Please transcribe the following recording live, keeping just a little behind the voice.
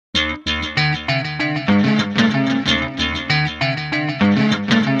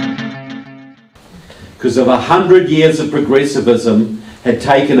because of 100 years of progressivism had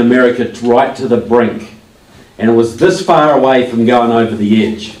taken America right to the brink. And it was this far away from going over the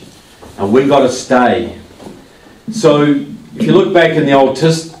edge. And we got to stay. So if you look back in the Old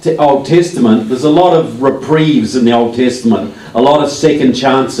Testament, there's a lot of reprieves in the Old Testament, a lot of second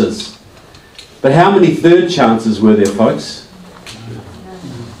chances. But how many third chances were there, folks?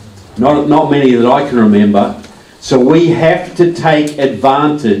 Not many that I can remember. So we have to take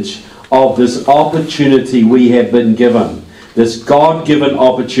advantage of this opportunity we have been given, this God-given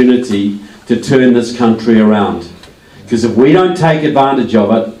opportunity to turn this country around. Because if we don't take advantage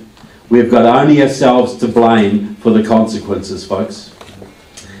of it, we've got only ourselves to blame for the consequences, folks.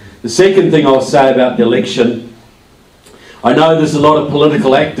 The second thing I'll say about the election, I know there's a lot of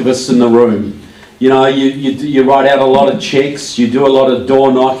political activists in the room. You know, you write out a lot of checks, you do a lot of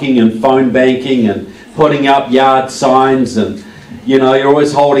door knocking and phone banking and putting up yard signs, and you know, you're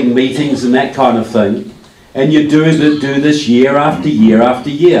always holding meetings and that kind of thing. And you do this year after year after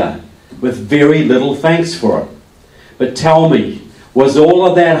year with very little thanks for it. But tell me, was all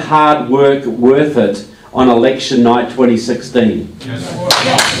of that hard work worth it on election night 2016? Yes.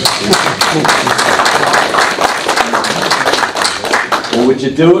 Or would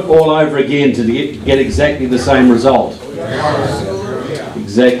you do it all over again to get exactly the same result?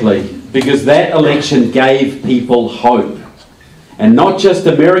 Exactly. Because that election gave people hope. And not just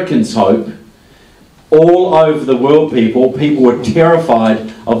Americans hope. All over the world, people were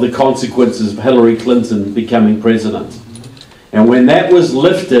terrified of the consequences of Hillary Clinton becoming president. And when that was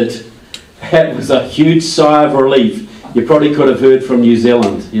lifted, that was a huge sigh of relief. You probably could have heard from New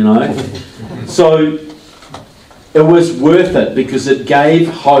Zealand, you know. So it was worth it because it gave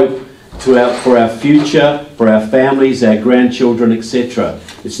hope for our future, for our families, our grandchildren, etc.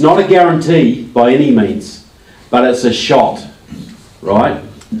 It's not a guarantee by any means, but it's a shot, right?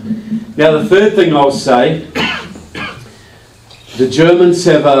 Now the third thing I'll say, the Germans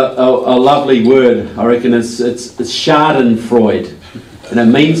have a lovely word, I reckon it's Schadenfreude, and it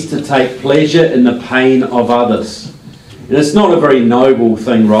means to take pleasure in the pain of others. And it's not a very noble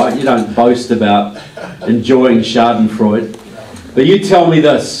thing, right? You don't boast about enjoying Schadenfreude. But you tell me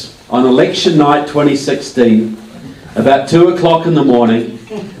this, on election night 2016, about 2 o'clock in the morning,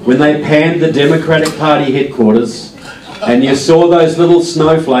 when they panned the Democratic Party headquarters, and you saw those little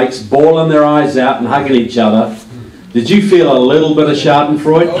snowflakes bawling their eyes out and hugging each other, did you feel a little bit of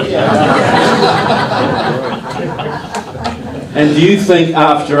Schadenfreude? Oh, yeah. And do you think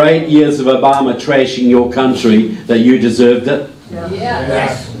after 8 years of Obama trashing your country that you deserved it? Yeah.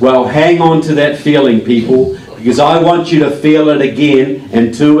 Yes. Well, hang on to that feeling, people, because I want you to feel it again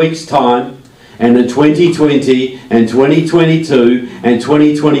in 2 weeks' time, and in 2020, and 2022, and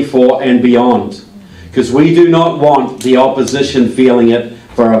 2024, and beyond. Because we do not want the opposition feeling it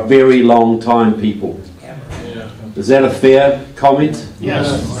for a very long time, people. Is that a fair comment?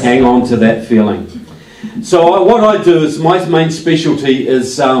 Yes. Hang on to that feeling. So what I do is, my main specialty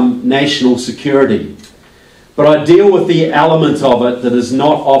is national security. But I deal with the element of it that is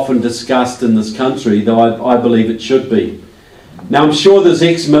not often discussed in this country, though I believe it should be. Now I'm sure there's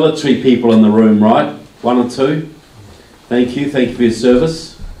ex-military people in the room, right? 1 or 2? Thank you for your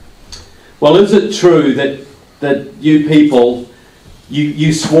service. Well, is it true that you people,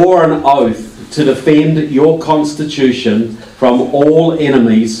 you swore an oath to defend your constitution from all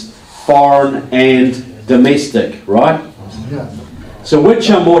enemies, foreign and domestic, right? Yeah. So which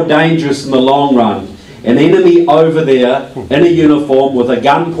are more dangerous in the long run? An enemy over there in a uniform with a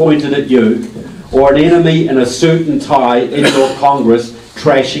gun pointed at you, or an enemy in a suit and tie in your Congress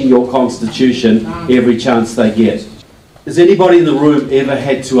trashing your constitution every chance they get? Has anybody in the room ever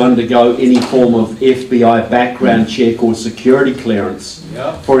had to undergo any form of FBI background check or security clearance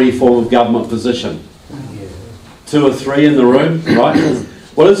for any form of government position? 2 or 3 in the room, right?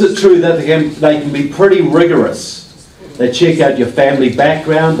 Well, is it true that they can be pretty rigorous? They check out your family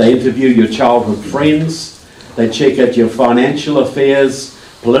background, they interview your childhood friends, they check out your financial affairs,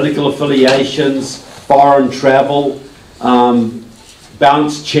 political affiliations, foreign travel,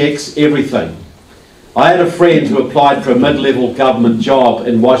 bounce checks, everything. I had a friend who applied for a mid-level government job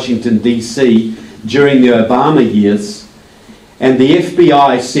in Washington, D.C. during the Obama years, and the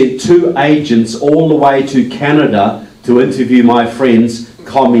FBI sent 2 agents all the way to Canada to interview my friend's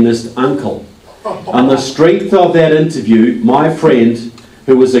communist uncle. On the strength of that interview, my friend,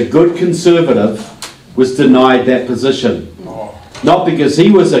 who was a good conservative, was denied that position. Not because he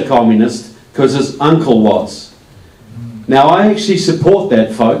was a communist, because his uncle was. Now, I actually support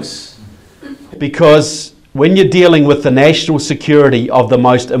that, folks. Because when you're dealing with the national security of the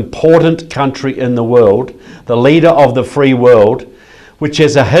most important country in the world, the leader of the free world, which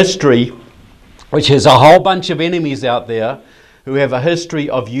has a history which has a whole bunch of enemies out there who have a history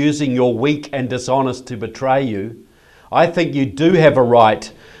of using your weak and dishonest to betray you, I think you do have a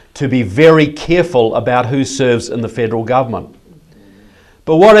right to be very careful about who serves in the federal government.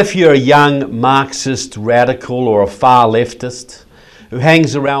 But what if you're a young Marxist radical or a far leftist who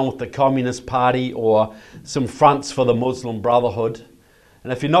hangs around with the Communist Party or some fronts for the Muslim Brotherhood?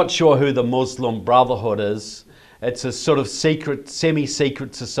 And if you're not sure who the Muslim Brotherhood is, it's a sort of secret,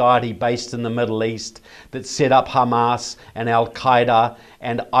 semi-secret society based in the Middle East that set up Hamas and Al-Qaeda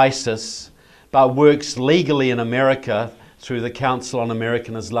and ISIS, but works legally in America through the Council on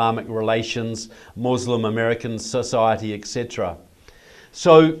American Islamic Relations, Muslim American Society, etc.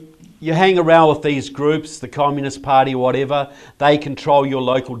 So you hang around with these groups, the Communist Party, whatever, they control your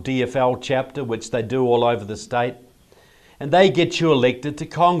local DFL chapter, which they do all over the state, and they get you elected to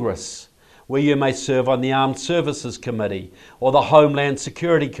Congress, where you may serve on the Armed Services Committee, or the Homeland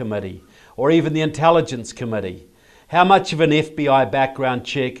Security Committee, or even the Intelligence Committee. How much of an FBI background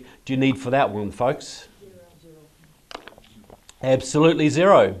check do you need for that one, folks? Zero. Absolutely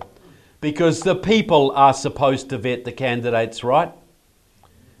zero. Because the people are supposed to vet the candidates, right?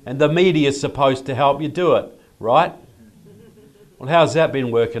 And the media is supposed to help you do it, right? Well, how's that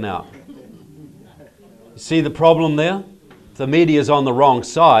been working out? You see the problem there? If the media's on the wrong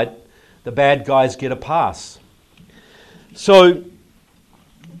side, the bad guys get a pass. So,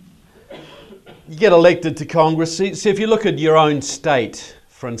 you get elected to Congress. See, if you look at your own state,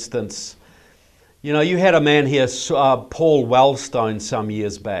 for instance, you know, you had a man here, Paul Wellstone, some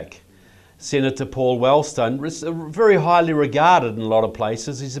years back. Senator Paul Wellstone, very highly regarded in a lot of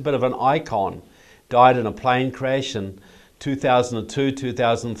places. He's a bit of an icon. Died in a plane crash in 2002,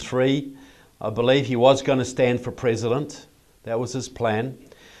 2003. I believe he was going to stand for president. That was his plan.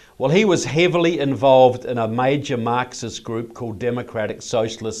 Well, he was heavily involved in a major Marxist group called Democratic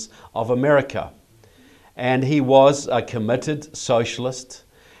Socialists of America. And he was a committed socialist.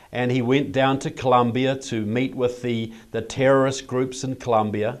 And he went down to Colombia to meet with the terrorist groups in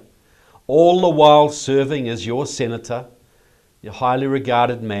Colombia, all the while serving as your senator, a highly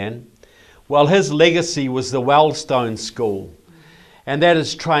regarded man. Well, his legacy was the Wellstone School, and that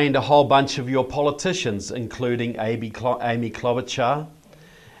has trained a whole bunch of your politicians, including Amy Klobuchar.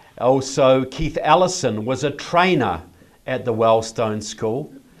 Also, Keith Ellison was a trainer at the Wellstone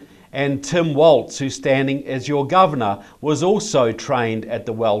School, and Tim Walz, who's standing as your governor, was also trained at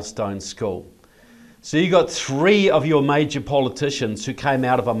the Wellstone School. So you got three of your major politicians who came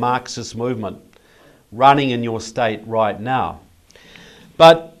out of a Marxist movement running in your state right now.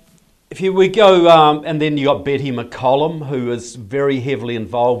 But we go, and then you got Betty McCollum, who is very heavily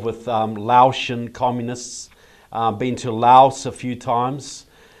involved with Laotian communists, been to Laos a few times.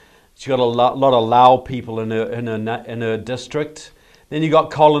 She's got a lot of Lao people in her district. Then you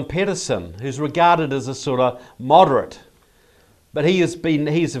got Colin Peterson, who's regarded as a sort of moderate. But he's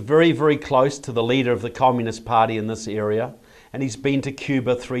very, very close to the leader of the Communist Party in this area, and he's been to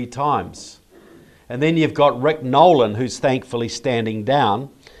Cuba 3 times. And then you've got Rick Nolan, who's thankfully standing down.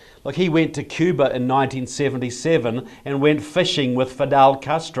 Look, he went to Cuba in 1977 and went fishing with Fidel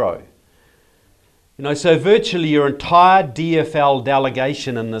Castro. You know, so virtually your entire DFL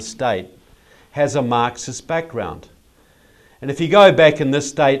delegation in this state has a Marxist background. And if you go back in this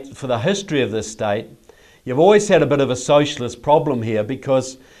state, for the history of this state, you've always had a bit of a socialist problem here,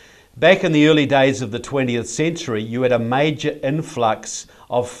 because back in the early days of the 20th century, you had a major influx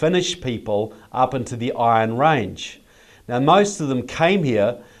of Finnish people up into the Iron Range. Now, most of them came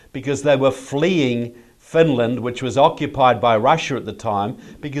here because they were fleeing Finland, which was occupied by Russia at the time,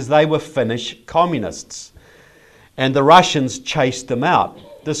 because they were Finnish communists. And the Russians chased them out.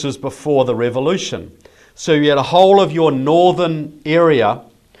 This was before the revolution. So you had a whole of your northern area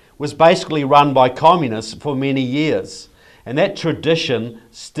was basically run by communists for many years. And that tradition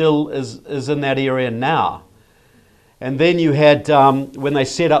still is in that area now. And then you had, when they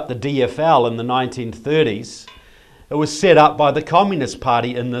set up the DFL in the 1930s, it was set up by the Communist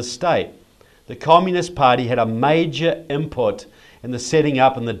Party in this state. The Communist Party had a major input in the setting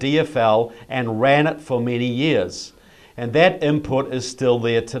up in the DFL and ran it for many years. And that input is still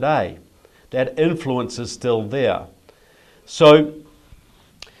there today. That influence is still there. So,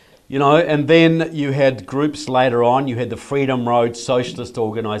 you know, and then you had groups later on. You had the Freedom Road Socialist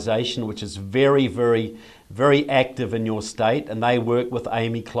Organisation, which is very, very, very active in your state, and they work with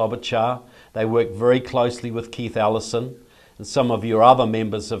Amy Klobuchar. They work very closely with Keith Ellison and some of your other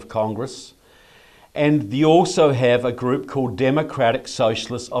members of Congress. And you also have a group called Democratic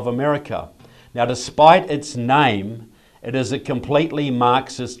Socialists of America. Now, despite its name, it is a completely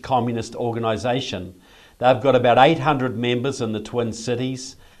Marxist communist organisation. They've got about 800 members in the Twin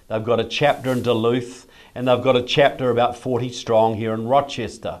Cities. they've got a chapter in Duluth, and they've got a chapter about 40 strong here in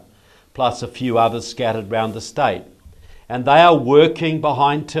Rochester, plus a few others scattered around the state. And they are working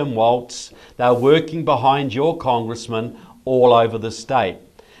behind Tim Walz, they're working behind your congressman all over the state.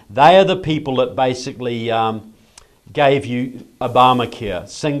 They are the people that basically gave you Obamacare.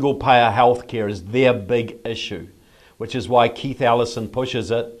 Single payer health care is their big issue, which is why Keith Ellison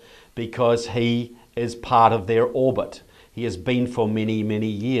pushes it, because he is part of their orbit. He has been for many, many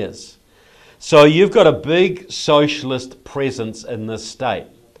years. So you've got a big socialist presence in this state.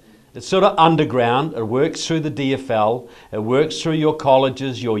 It's sort of underground. It works through the DFL. It works through your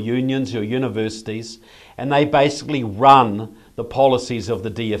colleges, your unions, your universities, and they basically run the policies of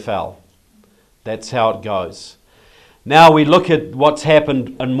the DFL. That's how it goes. Now we look at what's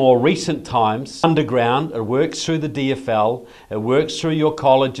happened in more recent times. Underground, it works through the DFL. It works through your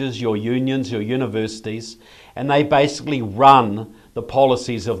colleges, your unions, your universities, and they basically run the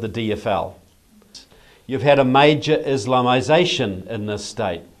policies of the DFL. You've had a major Islamization in this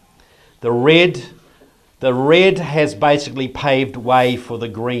state. The red has basically paved way for the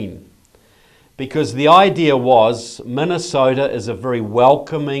green, because the idea was Minnesota is a very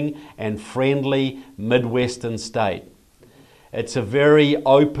welcoming and friendly Midwestern state. It's a very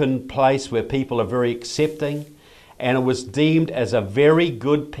open place where people are very accepting, and it was deemed as a very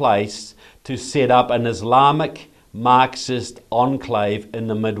good place to set up an Islamic Marxist enclave in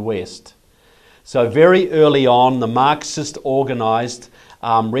the Midwest. So very early on, the Marxists organized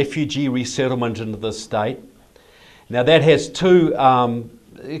refugee resettlement into the state. Now that has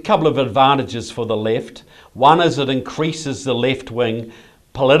a couple of advantages for the left. One is it increases the left-wing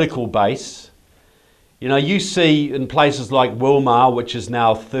political base. You know, you see in places like Wilmar, which is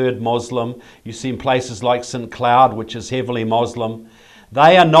now third Muslim, you see in places like St. Cloud, which is heavily Muslim,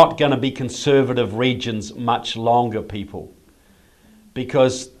 they are not going to be conservative regions much longer, people.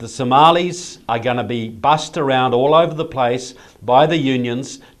 Because the Somalis are going to be bussed around all over the place by the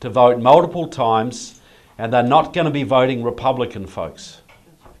unions to vote multiple times, and they're not going to be voting Republican, folks.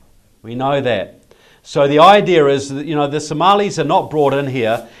 We know that. So the idea is that, you know, the Somalis are not brought in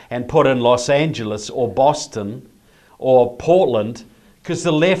here and put in Los Angeles or Boston or Portland, because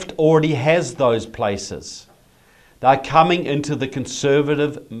the left already has those places. They're coming into the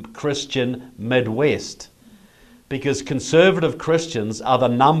conservative Christian Midwest, because conservative Christians are the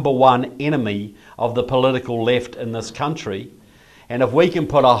number one enemy of the political left in this country. And if we can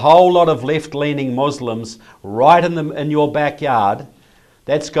put a whole lot of left-leaning Muslims right in your backyard,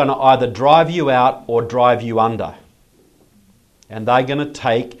 that's going to either drive you out or drive you under. And they're going to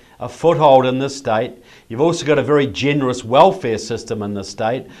take a foothold in this state. You've also got a very generous welfare system in this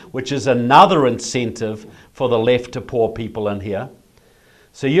state, which is another incentive for the left to pour people in here.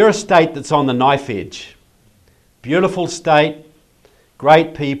 So you're a state that's on the knife edge. Beautiful state,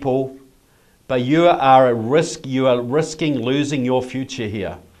 great people, but you are at risk. You are risking losing your future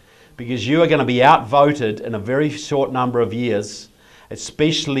here, because you are going to be outvoted in a very short number of years,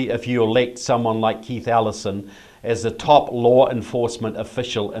 especially if you elect someone like Keith Ellison as the top law enforcement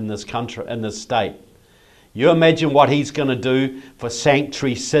official in this country, in this state. You imagine what he's going to do for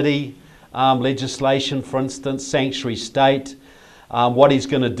sanctuary city legislation, for instance, sanctuary state, what he's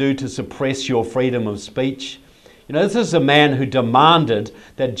going to do to suppress your freedom of speech. You know, this is a man who demanded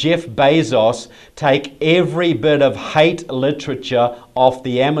that Jeff Bezos take every bit of hate literature off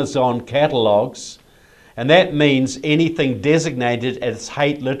the Amazon catalogs, and that means anything designated as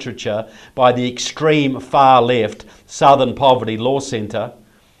hate literature by the extreme far left Southern Poverty Law Center.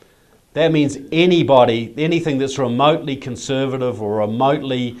 That means anything that's remotely conservative or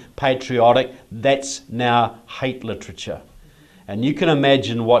remotely patriotic, that's now hate literature. And you can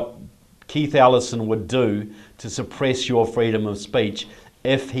imagine what Keith Ellison would do to suppress your freedom of speech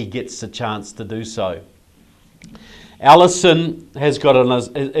if he gets the chance to do so. Ellison has got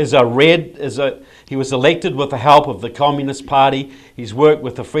he was elected with the help of the Communist Party. He's worked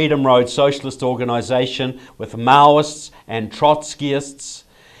with the Freedom Road Socialist Organization, with Maoists and Trotskyists.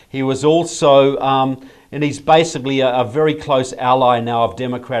 He was also, and he's basically a very close ally now of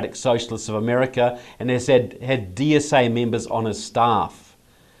Democratic Socialists of America, and has had DSA members on his staff.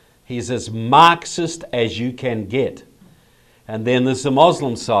 He's as Marxist as you can get. And then there's the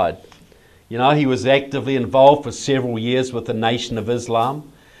Muslim side. You know, he was actively involved for several years with the Nation of Islam,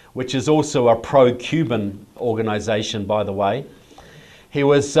 which is also a pro-Cuban organization, by the way. He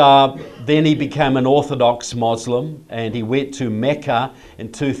was, then he became an Orthodox Muslim, and he went to Mecca in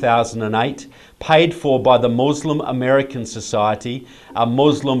 2008, paid for by the Muslim American Society, a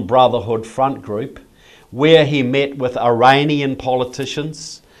Muslim Brotherhood front group, where he met with Iranian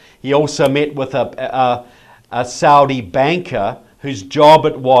politicians. He also met with a Saudi banker whose job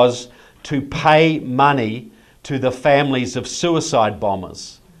it was to pay money to the families of suicide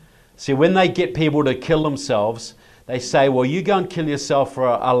bombers. See, when they get people to kill themselves, they say, well, you go and kill yourself for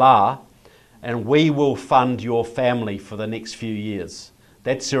Allah, and we will fund your family for the next few years.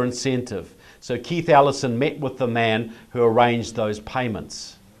 That's their incentive. So Keith Ellison met with the man who arranged those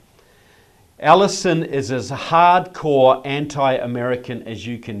payments. Ellison is as hardcore anti-American as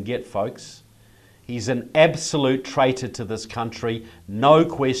you can get, folks. He's an absolute traitor to this country, no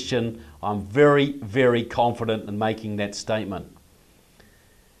question. I'm very, very confident in making that statement.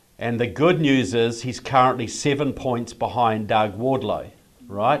 And the good news is he's currently 7 points behind Doug Wardlow,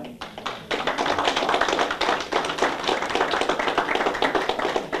 right?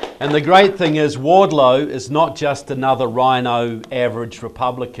 And the great thing is Wardlow is not just another rhino average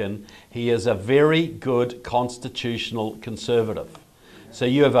Republican. He is a very good constitutional conservative. So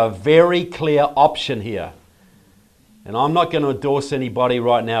you have a very clear option here. And I'm not going to endorse anybody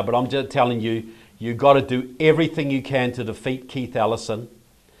right now, but I'm just telling you, you've got to do everything you can to defeat Keith Ellison,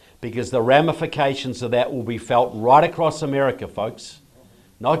 because the ramifications of that will be felt right across America, folks.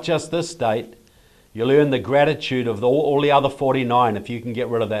 Not just this state. You'll earn the gratitude of all the other 49 if you can get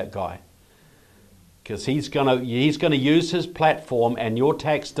rid of that guy. Because he's going to use his platform and your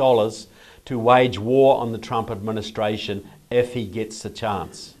tax dollars to wage war on the Trump administration if he gets the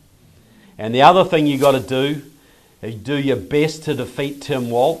chance. And the other thing you've got to do is do your best to defeat Tim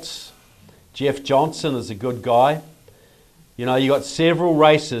Walz. Jeff Johnson is a good guy. You know, you've got several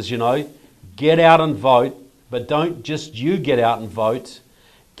races, you know. Get out and vote, but don't just you get out and vote.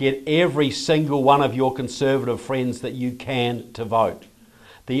 Get every single one of your conservative friends that you can to vote.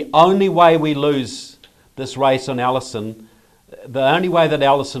 The only way we lose this race on Ellison, the only way that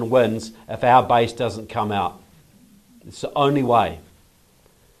Ellison wins, if our base doesn't come out. It's the only way.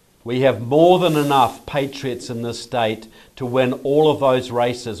 We have more than enough patriots in this state to win all of those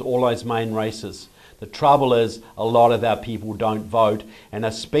races, all those main races. The trouble is a lot of our people don't vote, and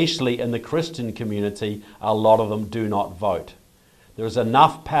especially in the Christian community, a lot of them do not vote. There is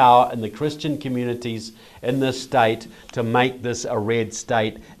enough power in the Christian communities in this state to make this a red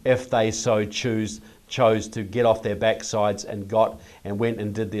state if they so chose to get off their backsides and went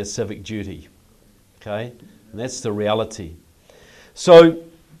and did their civic duty. Okay? And that's the reality. So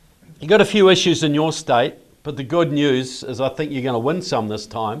you've got a few issues in your state, but the good news is I think you're going to win some this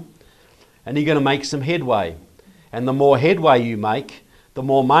time, and you're going to make some headway. And the more headway you make, the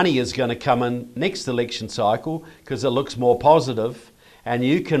more money is going to come in next election cycle because it looks more positive, and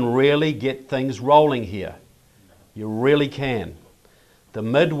you can really get things rolling here. You really can. The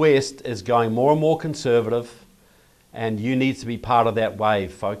Midwest is going more and more conservative, and you need to be part of that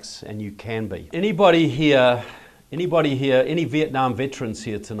wave, folks, and you can be. Anybody here, any Vietnam veterans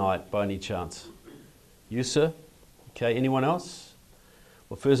here tonight by any chance? You, sir? Okay, anyone else?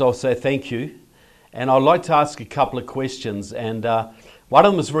 Well, first I'll say thank you, and I'd like to ask a couple of questions, and one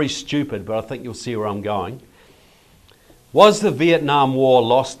of them is very stupid, but I think you'll see where I'm going. Was the Vietnam War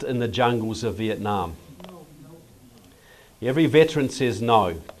lost in the jungles of Vietnam? Every veteran says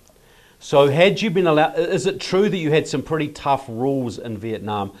no. So had you been allowed, is it true that you had some pretty tough rules in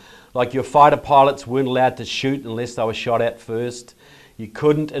Vietnam? Like your fighter pilots weren't allowed to shoot unless they were shot at first. You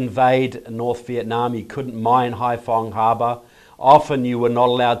couldn't invade North Vietnam. You couldn't mine Hai Phong Harbour. Often you were not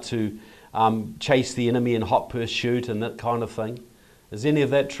allowed to chase the enemy in hot pursuit and that kind of thing. Is any of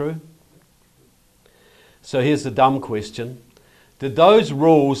that true? So here's the dumb question. Did those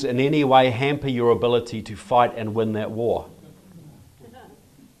rules in any way hamper your ability to fight and win that war?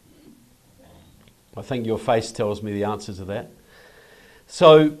 I think your face tells me the answer to that.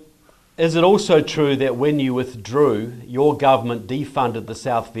 So is it also true that when you withdrew, your government defunded the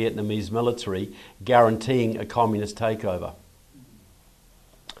South Vietnamese military, guaranteeing a communist takeover?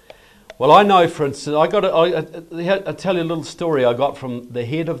 Well, I know, for instance, I'll tell you a little story I got from the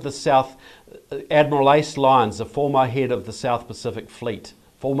head of the South, Admiral Ace Lyons, the former head of the South Pacific Fleet,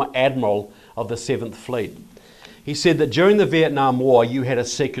 former Admiral of the 7th Fleet. He said that during the Vietnam War, you had a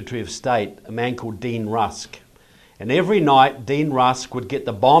Secretary of State, a man called Dean Rusk. And every night, Dean Rusk would get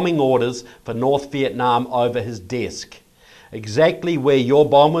the bombing orders for North Vietnam over his desk, exactly where your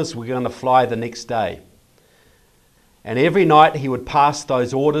bombers were going to fly the next day. And every night he would pass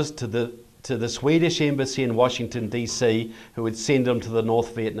those orders to the Swedish embassy in Washington, D.C., who would send them to the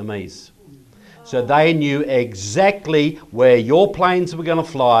North Vietnamese. So they knew exactly where your planes were going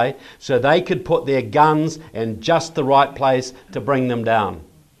to fly, so they could put their guns in just the right place to bring them down.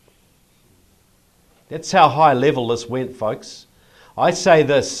 That's how high level this went, folks. I say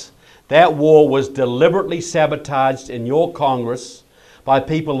this, that war was deliberately sabotaged in your Congress by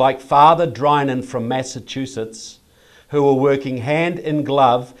people like Father Drinan from Massachusetts, who were working hand in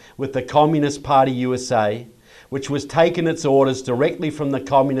glove with the Communist Party USA, which was taking its orders directly from the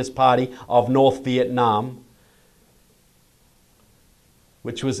Communist Party of North Vietnam,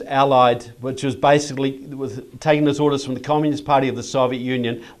 which was taking its orders from the Communist Party of the Soviet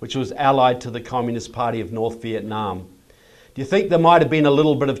Union, which was allied to the Communist Party of North Vietnam. Do you think there might have been a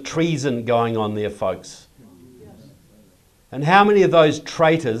little bit of treason going on there, folks? Yes. And how many of those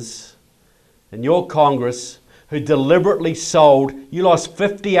traitors in your Congress who deliberately sold, you lost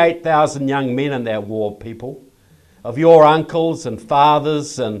 58,000 young men in that war, people, of your uncles and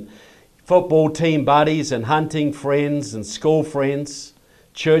fathers and football team buddies and hunting friends and school friends,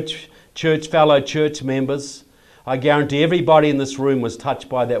 fellow church members. I guarantee everybody in this room was touched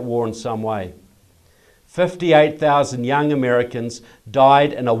by that war in some way. 58,000 young Americans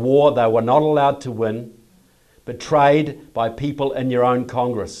died in a war they were not allowed to win, betrayed by people in your own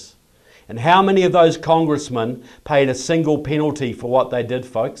Congress. And how many of those congressmen paid a single penalty for what they did,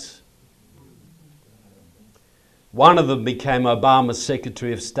 folks? One of them became Obama's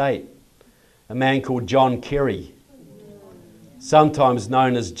Secretary of State, a man called John Kerry, sometimes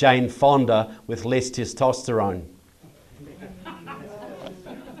known as Jane Fonda with less testosterone.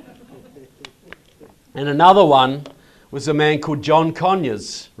 And another one was a man called John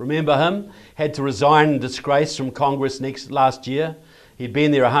Conyers. Remember him? Had to resign in disgrace from Congress last year. He'd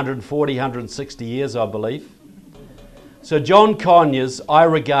been there 140, 160 years, I believe. So John Conyers, I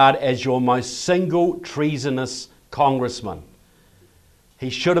regard as your most single treasonous congressman. He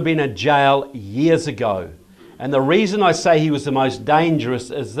should have been in jail years ago. And the reason I say he was the most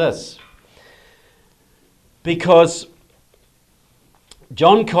dangerous is this. Because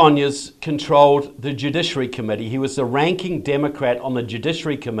John Conyers controlled the Judiciary Committee. He was the ranking Democrat on the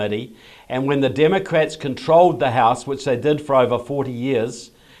Judiciary Committee, and when the Democrats controlled the House, which they did for over 40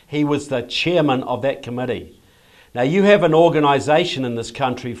 years, he was the chairman of that committee. Now, you have an organisation in this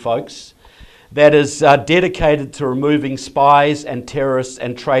country, folks, that is dedicated to removing spies and terrorists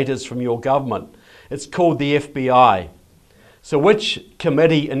and traitors from your government. It's called the FBI. So which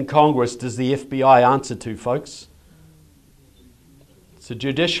committee in Congress does the FBI answer to, folks? It's the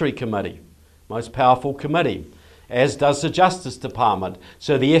Judiciary Committee, most powerful committee, as does the Justice Department.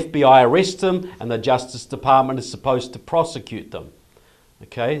 So the FBI arrests them and the Justice Department is supposed to prosecute them.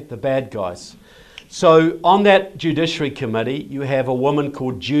 Okay, the bad guys. So on that Judiciary Committee, you have a woman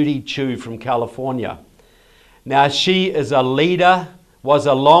called Judy Chu from California. Now she is a leader, was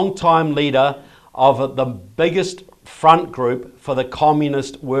a long-time leader of the biggest front group for the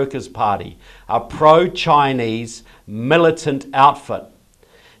Communist Workers' Party, a pro-Chinese militant outfit.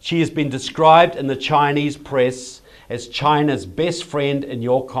 She has been described in the Chinese press as China's best friend in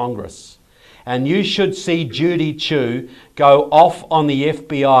your Congress. And you should see Judy Chu go off on the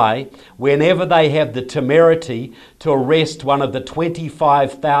FBI whenever they have the temerity to arrest one of the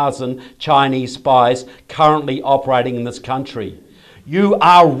 25,000 Chinese spies currently operating in this country. You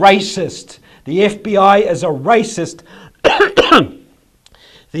are racist. The FBI is a racist.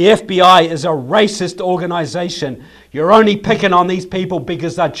 The FBI is a racist organization. You're only picking on these people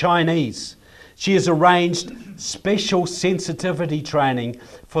because they're Chinese. She has arranged special sensitivity training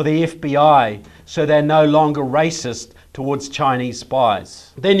for the FBI so they're no longer racist towards Chinese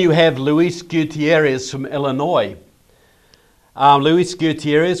spies. Then you have Luis Gutierrez from Illinois. Luis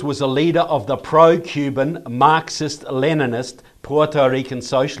Gutierrez was a leader of the pro-Cuban Marxist-Leninist Puerto Rican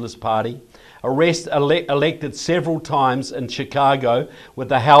Socialist Party, elected several times in Chicago with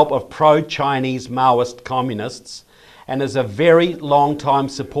the help of pro-Chinese Maoist communists, and is a very long-time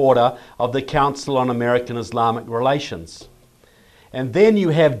supporter of the Council on American Islamic Relations. And then you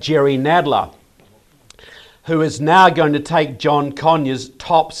have Jerry Nadler, who is now going to take John Conyers'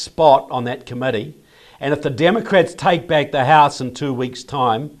 top spot on that committee. And if the Democrats take back the House in 2 weeks'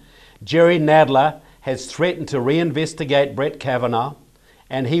 time, Jerry Nadler has threatened to reinvestigate Brett Kavanaugh,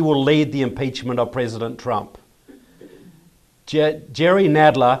 and he will lead the impeachment of President Trump. Jerry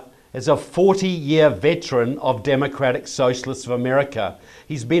Nadler is a 40-year veteran of Democratic Socialists of America.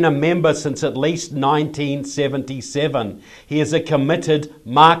 He's been a member since at least 1977. He is a committed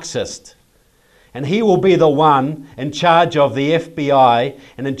Marxist. And he will be the one in charge of the FBI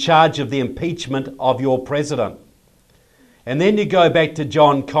and in charge of the impeachment of your president. And then you go back to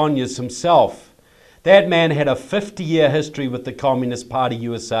John Conyers himself. That man had a 50-year history with the Communist Party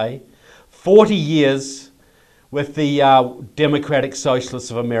USA, 40 years with the Democratic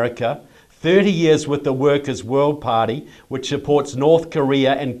Socialists of America, 30 years with the Workers' World Party, which supports North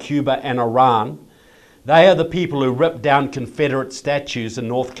Korea and Cuba and Iran. They are the people who ripped down Confederate statues in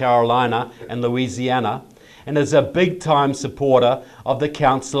North Carolina and Louisiana, and is a big-time supporter of the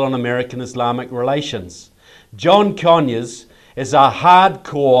Council on American Islamic Relations. John Conyers is a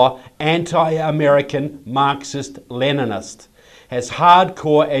hardcore anti-American Marxist-Leninist, as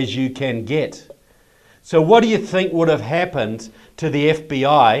hardcore as you can get. So what do you think would have happened to the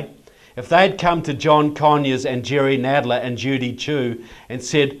FBI if they'd come to John Conyers and Jerry Nadler and Judy Chu and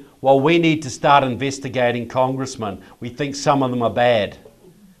said, well, we need to start investigating congressmen. We think some of them are bad.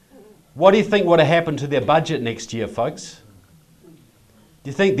 What do you think would have happened to their budget next year, folks? Do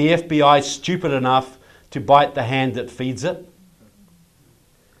you think the FBI is stupid enough to bite the hand that feeds it?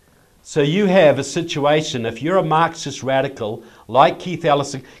 So you have a situation, if you're a Marxist radical like Keith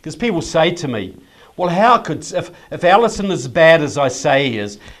Ellison, because people say to me, well, how could, if Ellison is as bad as I say he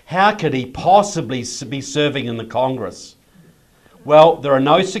is, how could he possibly be serving in the Congress? Well, there are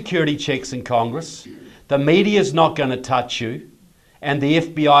no security checks in Congress. The media is not going to touch you, and the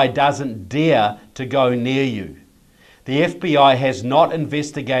FBI doesn't dare to go near you. The FBI has not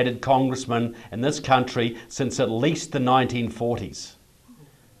investigated congressmen in this country since at least the 1940s.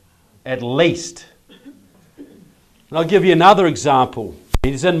 At least. And I'll give you another example.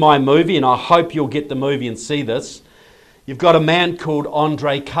 He's in my movie, and I hope you'll get the movie and see this. You've got a man called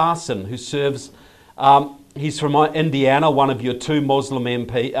Andre Carson who serves, he's from Indiana, one of your two Muslim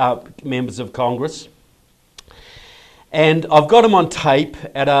members of Congress. And I've got him on tape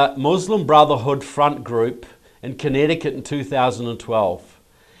at a Muslim Brotherhood front group in Connecticut in 2012.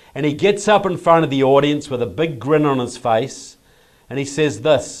 And he gets up in front of the audience with a big grin on his face, and he says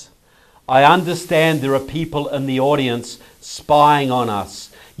this, I understand there are people in the audience spying on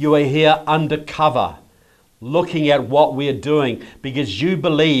us. You are here undercover, looking at what we're doing because you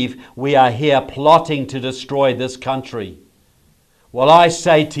believe we are here plotting to destroy this country. Well, I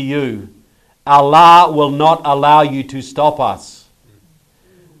say to you, Allah will not allow you to stop us.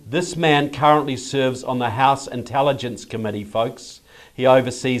 This man currently serves on the House Intelligence Committee, folks. He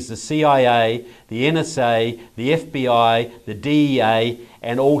oversees the CIA, the NSA, the FBI, the DEA,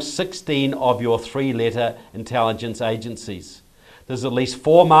 and all 16 of your three-letter intelligence agencies. There's at least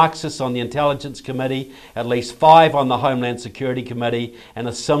 4 Marxists on the Intelligence Committee, at least 5 on the Homeland Security Committee, and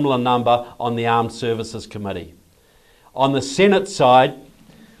a similar number on the Armed Services Committee. On the Senate side,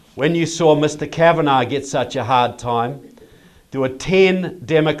 when you saw Mr. Kavanaugh get such a hard time, there were 10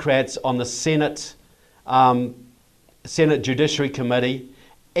 Democrats on the Senate Judiciary Committee.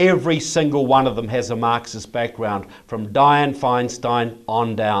 Every single one of them has a Marxist background, from Dianne Feinstein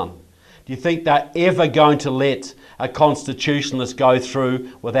on down. Do you think they're ever going to let a constitutionalist go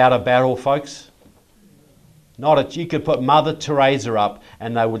through without a battle, folks? Not a, you could put Mother Teresa up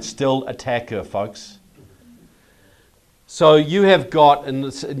and they would still attack her, folks. So you have got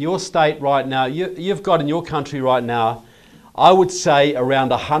in your state right now, you've got in your country right now, I would say around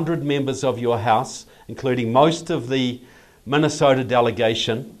 100 members of your House, including most of the Minnesota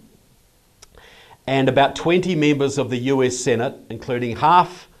delegation, and about 20 members of the US Senate, including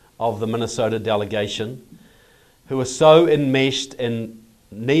half of the Minnesota delegation, who are so enmeshed in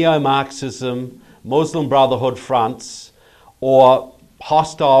neo-Marxism, Muslim Brotherhood fronts, or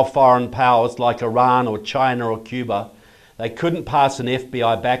hostile foreign powers like Iran or China or Cuba, they couldn't pass an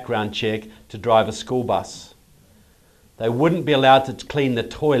FBI background check to drive a school bus. They wouldn't be allowed to clean the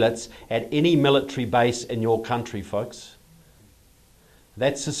toilets at any military base in your country, folks.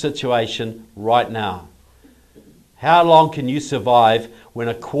 That's the situation right now. How long can you survive when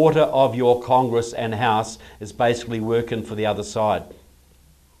a quarter of your Congress and House is basically working for the other side?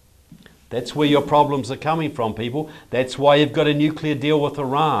 That's where your problems are coming from, people. That's why you've got a nuclear deal with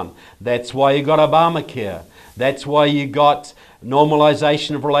Iran. That's why you've got Obamacare. That's why you got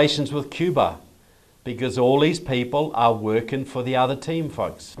normalization of relations with Cuba. Because all these people are working for the other team,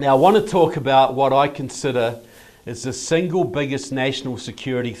 folks. Now, I want to talk about what I consider is the single biggest national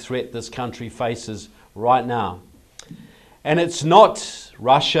security threat this country faces right now. And it's not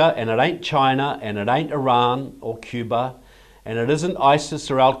Russia, and it ain't China, and it ain't Iran or Cuba, and it isn't ISIS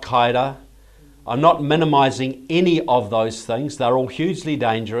or Al-Qaeda. I'm not minimizing any of those things. They're all hugely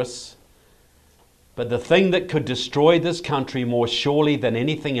dangerous. But the thing that could destroy this country more surely than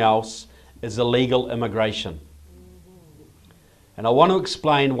anything else is illegal immigration. And I want to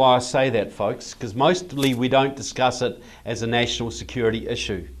explain why I say that, folks, because mostly we don't discuss it as a national security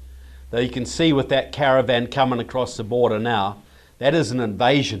issue. Though you can see with that caravan coming across the border now, that is an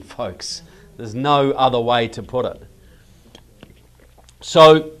invasion, folks. There's no other way to put it.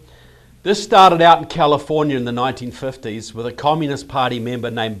 So this started out in California in the 1950s with a Communist Party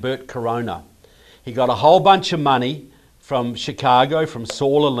member named Bert Corona. He got a whole bunch of money from Chicago, from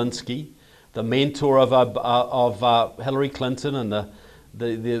Saul Alinsky, the mentor of Hillary Clinton and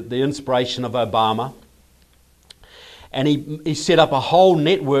the inspiration of Obama. And he set up a whole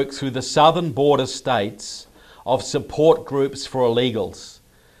network through the southern border states of support groups for illegals.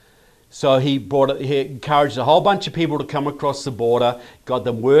 So he encouraged a whole bunch of people to come across the border, got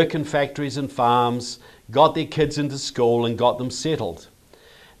them work in factories and farms, got their kids into school and got them settled.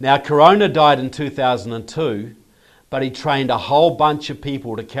 Now, Corona died in 2002, but he trained a whole bunch of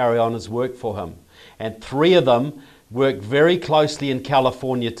people to carry on his work for him. And 3 of them work very closely in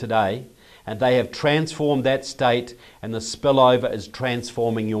California today, and they have transformed that state, and the spillover is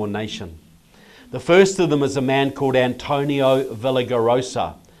transforming your nation. The first of them is a man called Antonio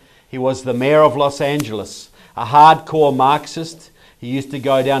Villaraigosa. He was the mayor of Los Angeles, a hardcore Marxist. He used to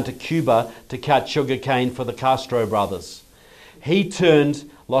go down to Cuba to cut sugarcane for the Castro brothers. He turned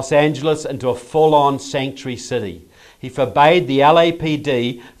Los Angeles into a full-on sanctuary city. He forbade the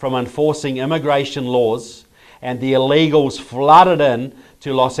LAPD from enforcing immigration laws, and the illegals flooded in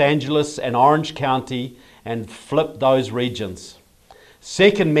to Los Angeles and Orange County and flipped those regions.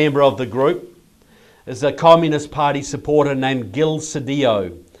 Second member of the group is a Communist Party supporter named Gil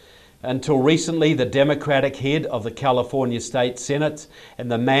Cedillo. Until recently, the Democratic head of the California State Senate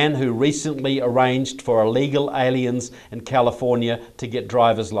and the man who recently arranged for illegal aliens in California to get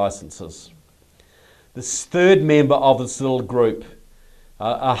driver's licenses. The third member of this little group,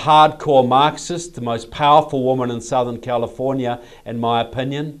 a hardcore Marxist, the most powerful woman in Southern California, in my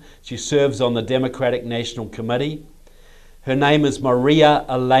opinion. She serves on the Democratic National Committee. Her name is Maria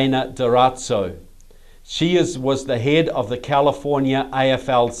Elena Durazo. She was the head of the California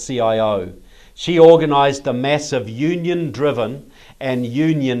AFL-CIO. She organized the massive union-driven and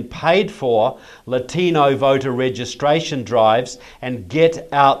union-paid-for Latino voter registration drives and get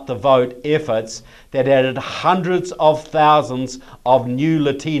out the vote efforts that added hundreds of thousands of new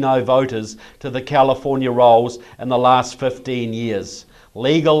Latino voters to the California rolls in the last 15 years,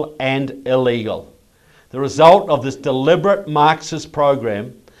 legal and illegal. The result of this deliberate Marxist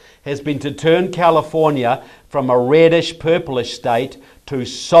program has been to turn California from a reddish purplish state to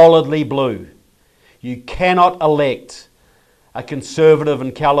solidly blue. You cannot elect a conservative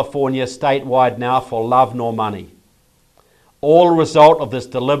in California statewide now for love nor money. All a result of this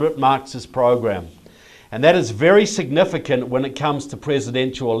deliberate Marxist program. And that is very significant when it comes to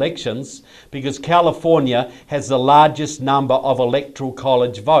presidential elections, because California has the largest number of electoral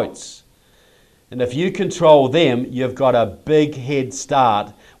college votes. And if you control them, you've got a big head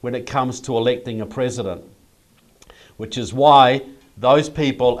start when it comes to electing a president, which is why those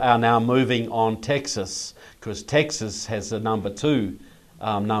people are now moving on Texas, because Texas has the number 2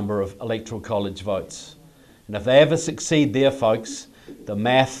 number of electoral college votes. And if they ever succeed there, folks, the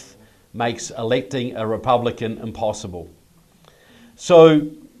math makes electing a Republican impossible. So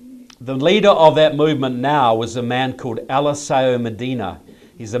the leader of that movement now was a man called Eliseo Medina.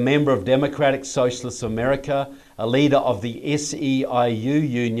 He's a member of Democratic Socialists of America, a leader of the SEIU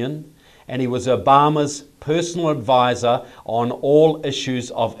union, and he was Obama's personal advisor on all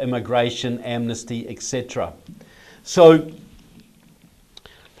issues of immigration, amnesty, etc. So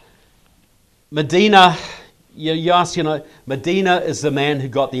Medina, you ask, Medina is the man who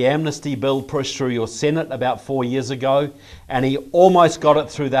got the amnesty bill pushed through your Senate about 4 years ago, and he almost got it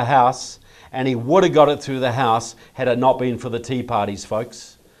through the House, and he would have got it through the House had it not been for the Tea Parties,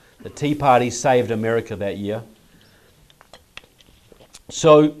 folks. The Tea Party saved America that year.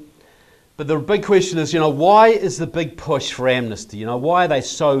 So, but the big question is, why is the big push for amnesty? Why are they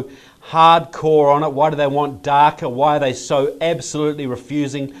so hardcore on it? Why do they want darker? Why are they so absolutely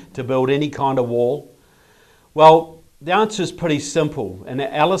refusing to build any kind of wall? Well, the answer is pretty simple. And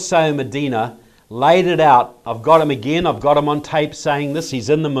Eliseo Medina laid it out. I've got him again. I've got him on tape saying this. He's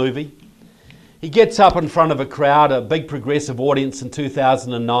in the movie. He gets up in front of a crowd, a big progressive audience in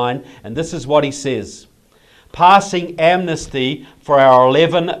 2009, and this is what he says. Passing amnesty for our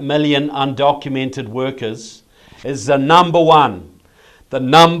 11 million undocumented workers is the number one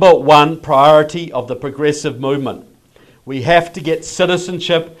priority of the progressive movement. We have to get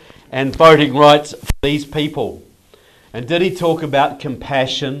citizenship and voting rights for these people. And did he talk about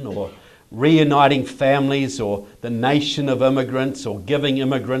compassion or reuniting families or the nation of immigrants or giving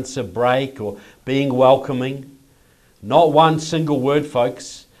immigrants a break or being welcoming? Not one single word,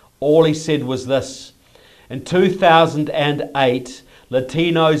 folks. All he said was this. In 2008,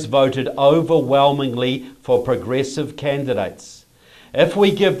 Latinos voted overwhelmingly for progressive candidates. If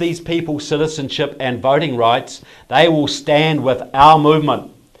we give these people citizenship and voting rights, they will stand with our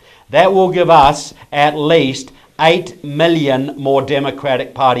movement. That will give us at least 8 million more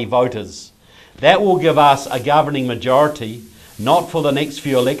Democratic Party voters. That will give us a governing majority, not for the next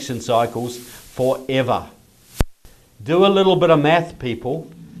few election cycles, forever. Do a little bit of math,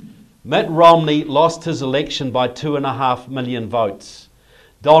 people. Mitt Romney lost his election by 2.5 million votes.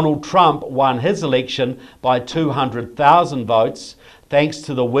 Donald Trump won his election by 200,000 votes, thanks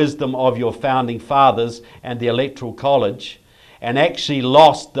to the wisdom of your founding fathers and the Electoral College, and actually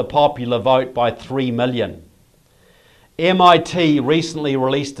lost the popular vote by 3 million. MIT recently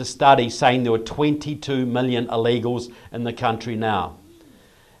released a study saying there were 22 million illegals in the country now.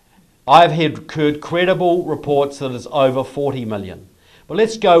 I've heard credible reports that it's over 40 million. But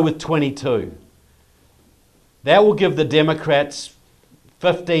let's go with 22. That will give the Democrats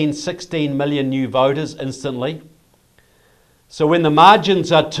 15, 16 million new voters instantly. So when the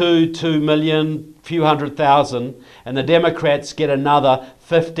margins are 2 million, few hundred thousand, and the Democrats get another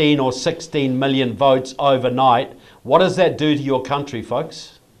 15 or 16 million votes overnight, what does that do to your country,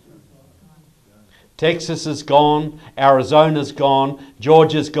 folks? Texas is gone, Arizona's gone,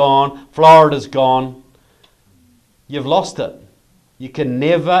 Georgia's gone, Florida's gone. You've lost it. You can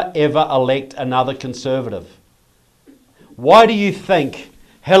never, ever elect another conservative. Why do you think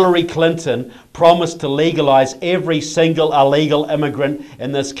Hillary Clinton promised to legalize every single illegal immigrant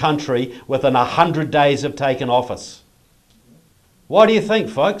in this country within 100 days of taking office? Why do you think,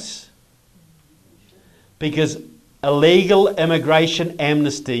 folks? Because illegal immigration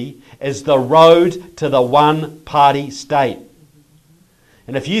amnesty is the road to the one-party state.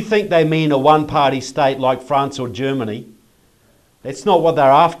 And if you think they mean a one-party state like France or Germany, that's not what they're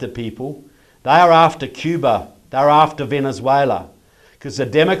after, people. They are after Cuba. They're after Venezuela. Because the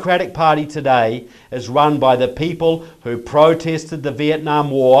Democratic Party today is run by the people who protested the Vietnam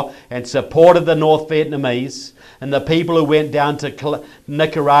War and supported the North Vietnamese, and the people who went down to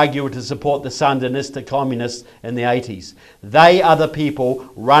Nicaragua to support the Sandinista communists in the 80s. They are the people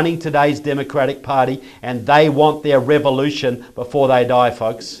running today's Democratic Party, and they want their revolution before they die,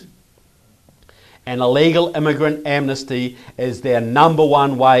 folks. And illegal immigrant amnesty is their number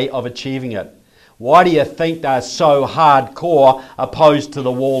one way of achieving it. Why do you think they're so hardcore opposed to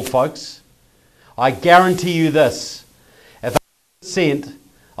the wall, folks? I guarantee you this. If 80%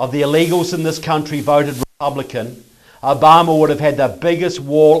 of the illegals in this country voted Republican, Obama would have had the biggest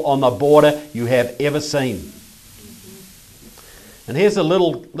wall on the border you have ever seen. And here's a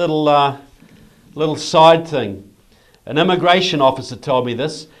little side thing. An immigration officer told me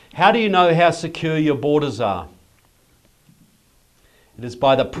this. How do you know how secure your borders are? It is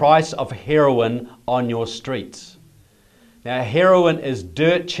by the price of heroin on your streets. Now, heroin is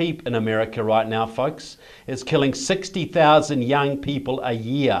dirt cheap in America right now, folks. It's killing 60,000 young people a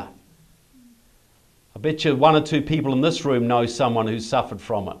year. I bet you 1 or 2 people in this room know someone who's suffered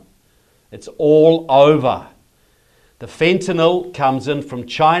from it. It's all over. The fentanyl comes in from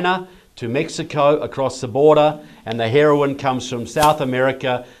China to Mexico across the border, and the heroin comes from South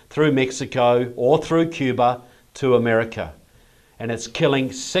America through Mexico or through Cuba to America. And it's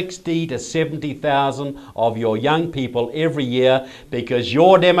killing 60 to 70,000 of your young people every year because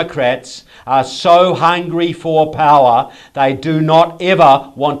your Democrats are so hungry for power, they do not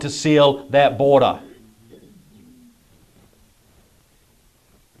ever want to seal that border.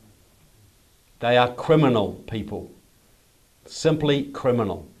 They are criminal people. Simply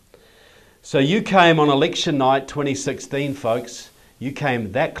criminal. So you came on election night 2016, folks. You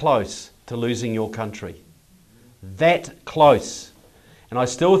came that close to losing your country. That close. And I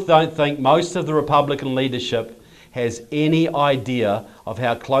still don't think most of the Republican leadership has any idea of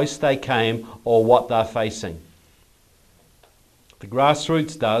how close they came or what they're facing. The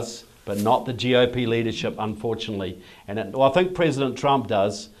grassroots does, but not the GOP leadership, unfortunately. And I think President Trump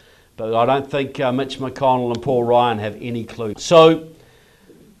does, but I don't think Mitch McConnell and Paul Ryan have any clue. So,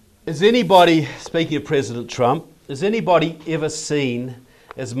 is anybody, speaking of President Trump, has anybody ever seen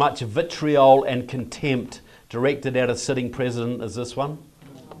as much vitriol and contempt directed at a sitting president as this one?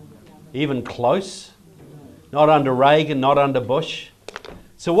 Even close? Not under Reagan, not under Bush.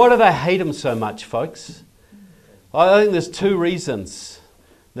 So why do they hate him so much, folks? I think there's 2 reasons.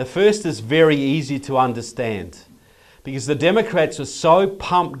 The first is very easy to understand. Because the Democrats were so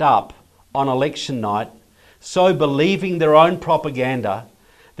pumped up on election night, so believing their own propaganda,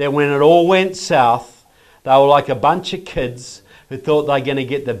 that when it all went south, they were like a bunch of kids who thought they were going to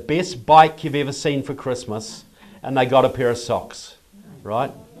get the best bike you've ever seen for Christmas, and they got a pair of socks,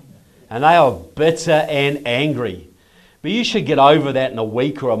 right? And they are bitter and angry. But you should get over that in a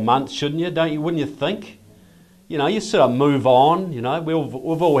week or a month, shouldn't you? Wouldn't you think? You know, you sort of move on, you know.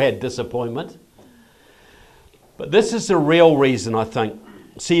 We've all had disappointment. But this is the real reason, I think.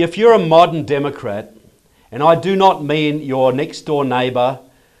 See, if you're a modern Democrat, and I do not mean your next door neighbour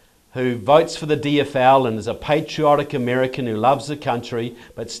who votes for the DFL and is a patriotic American who loves the country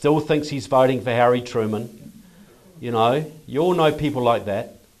but still thinks he's voting for Harry Truman. You know, you all know people like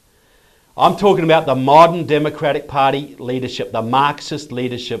that. I'm talking about the modern Democratic Party leadership, the Marxist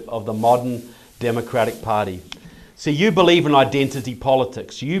leadership of the modern Democratic Party. See, you believe in identity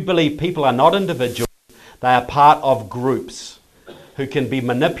politics. You believe people are not individuals, they are part of groups who can be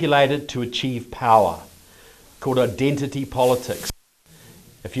manipulated to achieve power, called identity politics.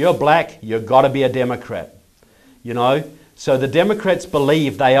 If you're black, you've got to be a Democrat, you know. So the Democrats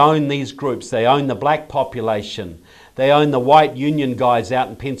believe they own these groups. They own the black population. They own the white union guys out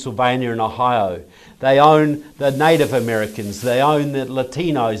in Pennsylvania and Ohio. They own the Native Americans. They own the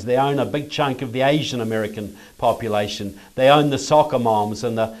Latinos. They own a big chunk of the Asian American population. They own the soccer moms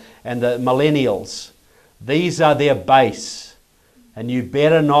and the millennials. These are their base. And you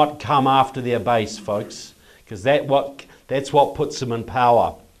better not come after their base, folks, because that's what puts them in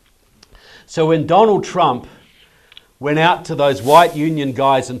power. So when Donald Trump went out to those white union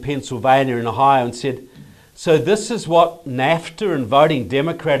guys in Pennsylvania and Ohio and said, so this is what NAFTA and voting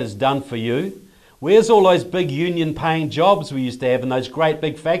Democrat has done for you? Where's all those big union paying jobs we used to have in those great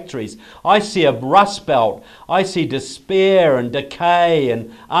big factories? I see a rust belt. I see despair and decay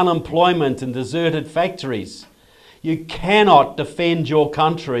and unemployment and deserted factories. You cannot defend your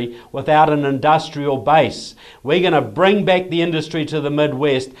country without an industrial base. We're going to bring back the industry to the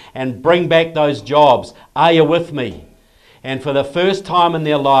Midwest and bring back those jobs. Are you with me? And for the first time in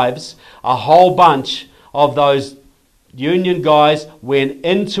their lives, a whole bunch of those union guys went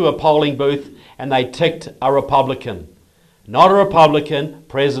into a polling booth and they ticked a Republican. Not a Republican,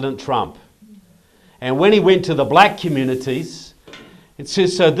 President Trump. And when he went to the black communities, it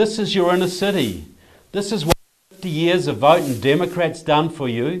says, so this is your inner city. This is what 50 years of voting Democrats done for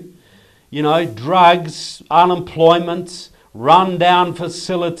you. You know, drugs, unemployment, run-down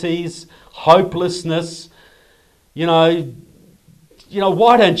facilities, hopelessness. You know,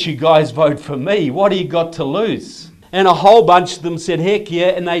 why don't you guys vote for me? What do you got to lose? And a whole bunch of them said, heck yeah,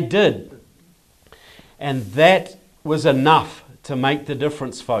 and they did. And that was enough to make the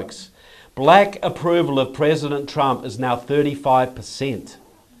difference, folks. Black approval of President Trump is now 35%.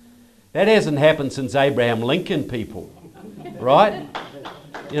 That hasn't happened since Abraham Lincoln, people. Right?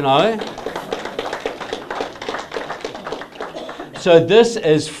 You know? So this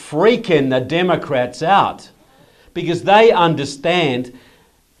is freaking the Democrats out. Because they understand,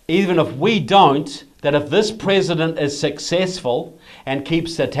 even if we don't, that if this president is successful and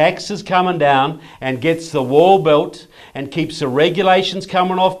keeps the taxes coming down and gets the wall built and keeps the regulations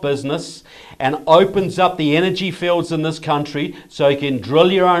coming off business and opens up the energy fields in this country so you can drill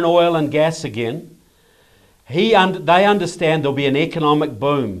your own oil and gas again, they understand there'll be an economic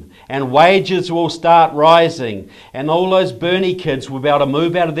boom and wages will start rising and all those Bernie kids will be able to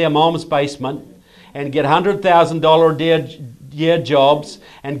move out of their mom's basement and get $100,000 a year jobs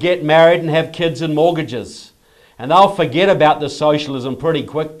and get married and have kids and mortgages. And they'll forget about the socialism pretty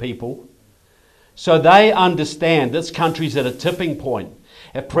quick, people. So they understand this country's at a tipping point.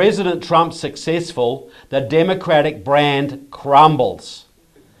 If President Trump's successful, the Democratic brand crumbles.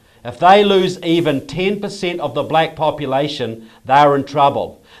 If they lose even 10% of the black population, they're in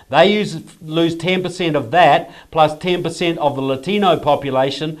trouble. They lose 10% of that, plus 10% of the Latino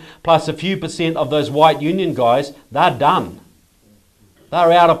population, plus a few percent of those white union guys, they're done.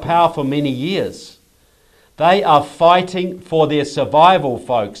 They're out of power for many years. They are fighting for their survival,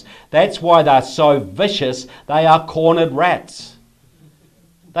 folks. That's why they're so vicious. They are cornered rats.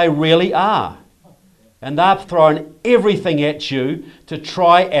 They really are. And they're throwing everything at you to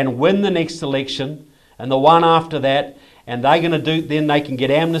try and win the next election and the one after that. And they're going to do, then they can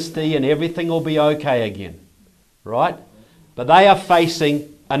get amnesty and everything will be okay again. Right? But they are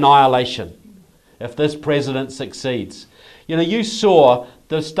facing annihilation if this president succeeds. You know, you saw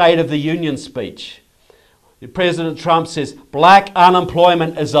the State of the Union speech. President Trump says, black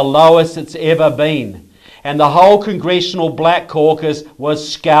unemployment is the lowest it's ever been. And the whole Congressional Black Caucus was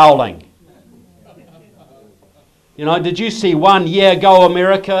scowling. You know, did you see one year go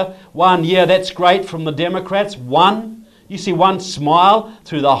America? 1 year, that's great from the Democrats. One? You see one smile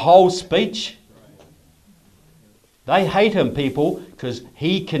through the whole speech? They hate him, people, because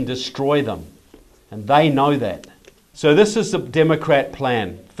he can destroy them. And they know that. So this is the Democrat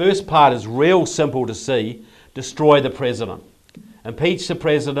plan. First part is real simple to see. Destroy the president. Impeach the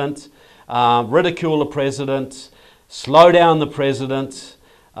president. Ridicule the president. Slow down the president.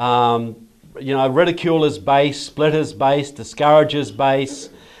 Ridicule his base. Split his base. Discourage his base.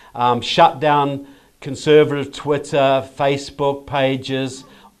 Shut down conservative Twitter, Facebook pages,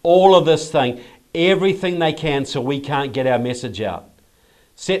 all of this thing, everything they can so we can't get our message out.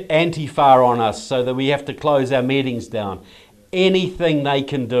 Set Antifa on us so that we have to close our meetings down. Anything they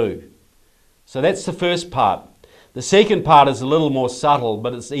can do. So that's the first part. The second part is a little more subtle,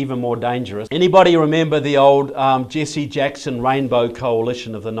 but it's even more dangerous. Anybody remember the old Jesse Jackson Rainbow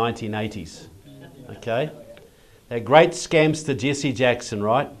Coalition of the 1980s? Okay? That great scamster Jesse Jackson,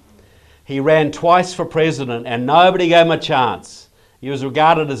 right? He ran twice for president and nobody gave him a chance. He was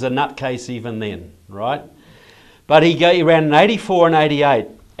regarded as a nutcase even then, right? But he ran in 84 and 88.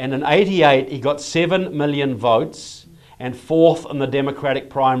 And in 88 he got 7 million votes and fourth in the Democratic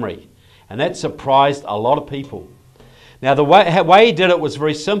primary. And that surprised a lot of people. Now the way he did it was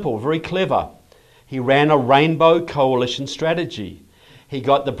very simple, very clever. He ran a rainbow coalition strategy. He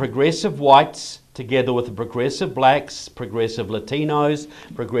got the progressive whites together with the progressive blacks, progressive Latinos,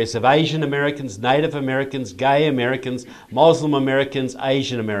 progressive Asian Americans, Native Americans, gay Americans, Muslim Americans,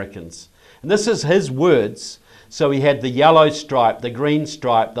 Asian Americans. And this is his words. So he had the yellow stripe, the green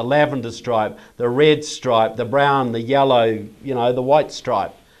stripe, the lavender stripe, the red stripe, the brown, the yellow, the white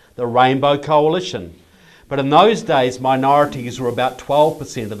stripe, the rainbow coalition. But in those days, minorities were about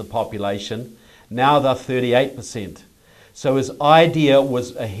 12% of the population. Now they're 38%. So his idea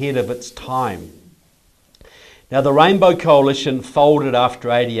was ahead of its time. Now the Rainbow Coalition folded after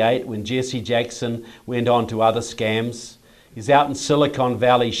 88 when Jesse Jackson went on to other scams. He's out in Silicon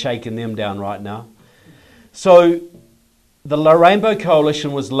Valley shaking them down right now. So the Rainbow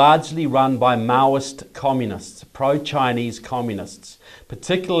Coalition was largely run by Maoist communists, pro-Chinese communists,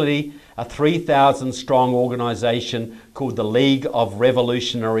 particularly a 3,000 strong organisation called the League of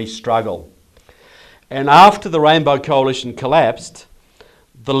Revolutionary Struggle. And after the Rainbow Coalition collapsed,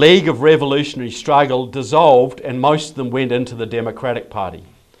 the League of Revolutionary Struggle dissolved and most of them went into the Democratic Party,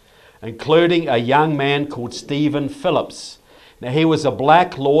 including a young man called Stephen Phillips. Now he was a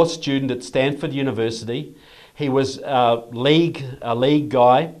black law student at Stanford University. He was a league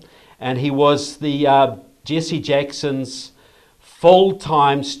guy, and he was the Jesse Jackson's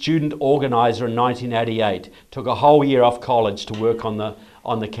full-time student organizer in 1988. Took a whole year off college to work on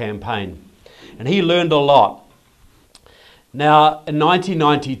the campaign. And he learned a lot. Now, in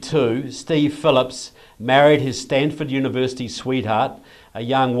 1992, Steve Phillips married his Stanford University sweetheart, a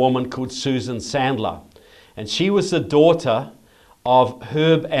young woman called Susan Sandler. And she was the daughter of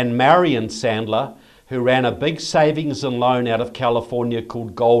Herb and Marion Sandler, who ran a big savings and loan out of California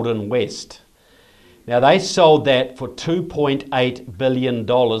called Golden West. Now, they sold that for $2.8 billion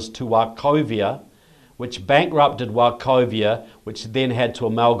to Wachovia, which bankrupted Wachovia, which then had to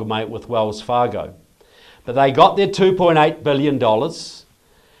amalgamate with Wells Fargo. But they got their $2.8 billion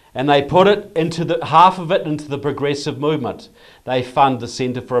and they put it into half of it into the progressive movement. They fund the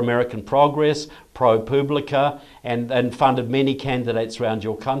Centre for American Progress, ProPublica, and funded many candidates around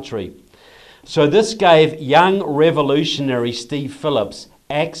your country. So this gave young revolutionary Steve Phillips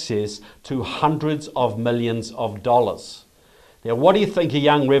access to hundreds of millions of dollars. Now, what do you think a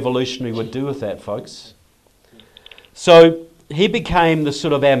young revolutionary would do with that, folks? So he became the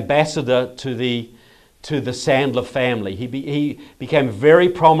sort of ambassador to the Sandler family. He became very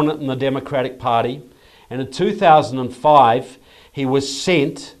prominent in the Democratic Party, and in 2005 he was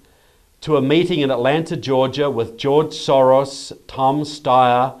sent to a meeting in Atlanta, Georgia with George Soros, Tom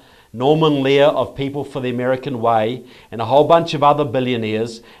Steyer, Norman Lear of People for the American Way, and a whole bunch of other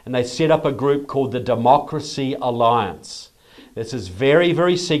billionaires, and they set up a group called the Democracy Alliance. This is very,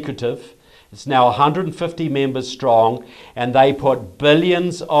 very secretive. It's now 150 members strong, and they put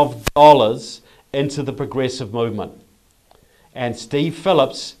billions of dollars into the progressive movement. And Steve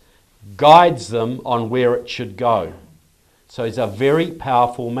Phillips guides them on where it should go. So he's a very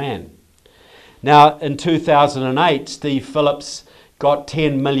powerful man. Now, in 2008, Steve Phillips got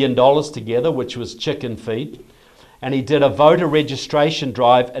 $10 million together, which was chicken feed, and he did a voter registration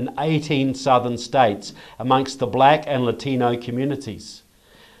drive in 18 southern states amongst the black and Latino communities.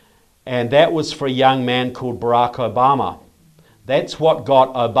 And that was for a young man called Barack Obama. That's what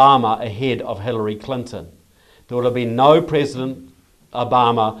got Obama ahead of Hillary Clinton. There would have been no President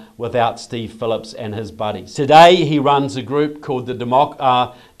Obama without Steve Phillips and his buddies. Today he runs a group called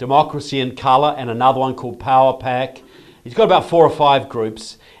the Democracy in Color and another one called Power Pack. He's got about 4 or 5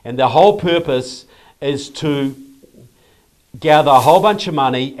 groups, and the whole purpose is to gather a whole bunch of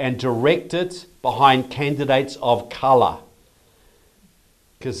money and direct it behind candidates of color.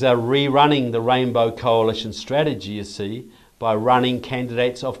 Because they're rerunning the Rainbow Coalition strategy, you see, by running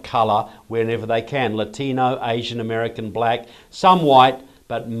candidates of colour wherever they can. Latino, Asian American, black, some white,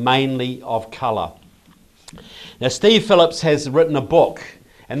 but mainly of colour. Now, Steve Phillips has written a book,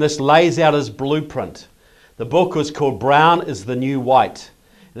 and this lays out his blueprint. The book was called Brown is the New White.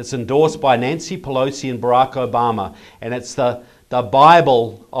 And it's endorsed by Nancy Pelosi and Barack Obama, and it's the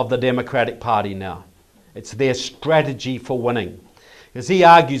Bible of the Democratic Party now. It's their strategy for winning. Because he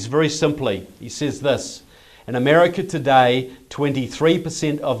argues very simply, he says this, In America today,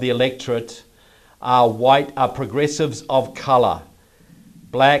 23% of the electorate are white, are progressives of colour.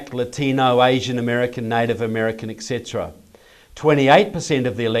 Black, Latino, Asian American, Native American, etc. 28%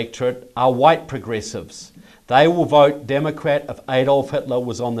 of the electorate are white progressives. They will vote Democrat if Adolf Hitler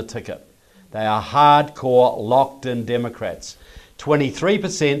was on the ticket. They are hardcore, locked-in Democrats.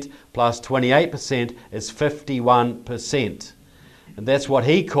 23% plus 28% is 51%. And that's what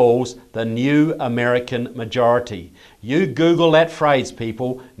he calls the new American majority. You Google that phrase,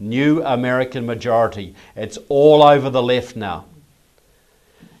 people, new American majority. It's all over the left now.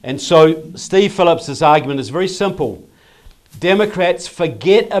 And so Steve Phillips' argument is very simple. Democrats,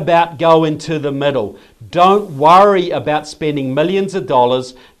 forget about going to the middle. Don't worry about spending millions of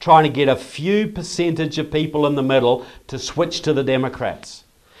dollars trying to get a few percentage of people in the middle to switch to the Democrats.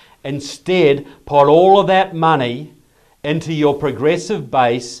 Instead, put all of that money into your progressive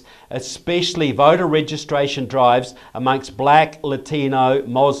base, especially voter registration drives amongst Black, Latino,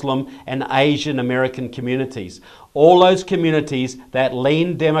 Muslim and Asian American communities. All those communities that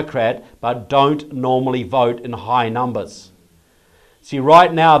lean Democrat but don't normally vote in high numbers. See,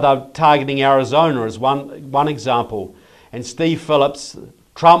 right now they're targeting Arizona as one example. And Steve Phillips,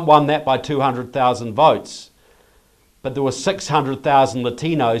 Trump won that by 200,000 votes. But there were 600,000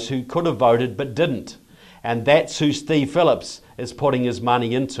 Latinos who could have voted but didn't. And that's who Steve Phillips is putting his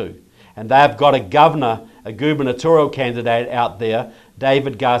money into. And they've got a gubernatorial candidate out there,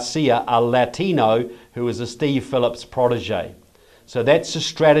 David Garcia, a Latino, who is a Steve Phillips protege. So that's the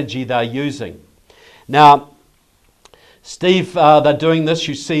strategy they're using. Now, they're doing this,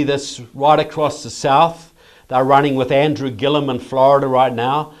 you see this right across the South. They're running with Andrew Gillum in Florida right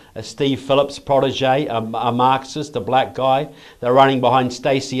now, a Steve Phillips protege, a Marxist, a black guy. They're running behind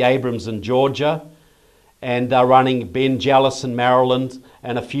Stacey Abrams in Georgia. And they're running Ben Jealous in Maryland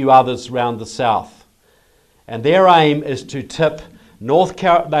and a few others around the South. And their aim is to tip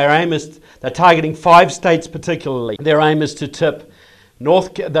they're targeting 5 states particularly. Their aim is to tip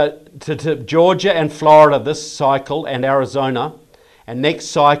tip Georgia and Florida this cycle and Arizona. And next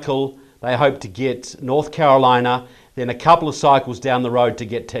cycle they hope to get North Carolina, then a couple of cycles down the road to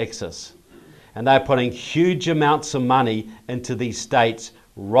get Texas. And they're putting huge amounts of money into these states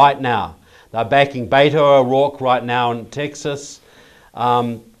right now. They're backing Beto O'Rourke right now in Texas,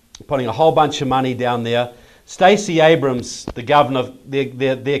 putting a whole bunch of money down there. Stacey Abrams, the governor,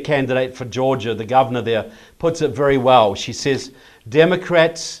 their candidate for Georgia, the governor there, puts it very well. She says,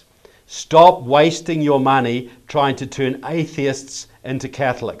 Democrats, stop wasting your money trying to turn atheists into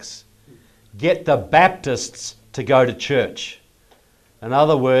Catholics. Get the Baptists to go to church. In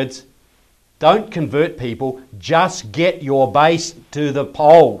other words, don't convert people, just get your base to the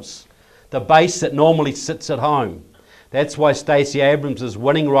polls. The base that normally sits at home. That's why Stacey Abrams is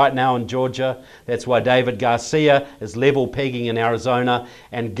winning right now in Georgia. That's why David Garcia is level pegging in Arizona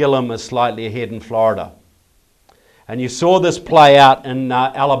and Gillum is slightly ahead in Florida. And you saw this play out in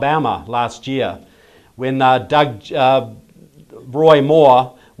Alabama last year when Roy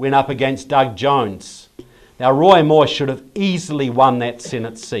Moore went up against Doug Jones. Now Roy Moore should have easily won that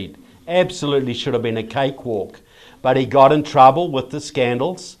Senate seat. Absolutely should have been a cakewalk. But he got in trouble with the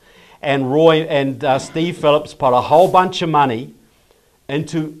scandals. And Steve Phillips put a whole bunch of money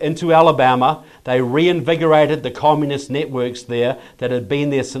into Alabama. They reinvigorated the communist networks there that had been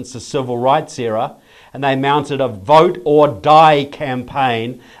there since the civil rights era. And they mounted a vote or die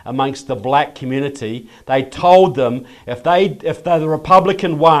campaign amongst the black community. They told them if the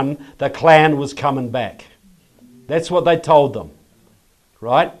Republican won, the Klan was coming back. That's what they told them,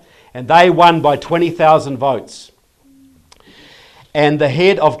 right? And they won by 20,000 votes. And the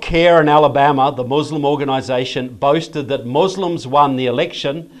head of CARE in Alabama, the Muslim organization, boasted that Muslims won the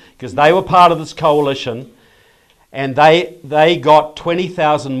election because they were part of this coalition, and they got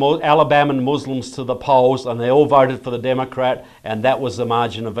 20,000 Alabama Muslims to the polls, and they all voted for the Democrat, and that was the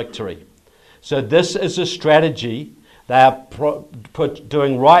margin of victory. So this is a strategy they are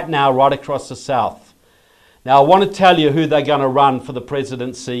doing right now, right across the South. Now I want to tell you who they're going to run for the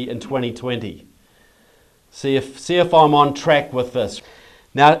presidency in 2020. See if I'm on track with this.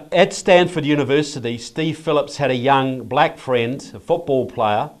 Now, at Stanford University, Steve Phillips had a young black friend, a football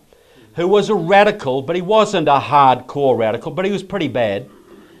player, who was a radical, but he wasn't a hardcore radical, but he was pretty bad.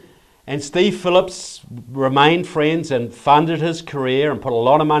 And Steve Phillips remained friends and funded his career and put a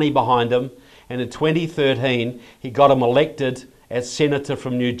lot of money behind him. And in 2013, he got him elected as senator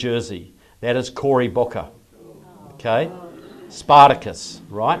from New Jersey. That is Cory Booker. Okay? Spartacus,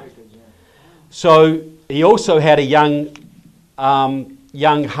 right? So he also had a young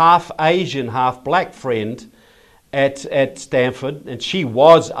half Asian, half black friend at Stanford, and she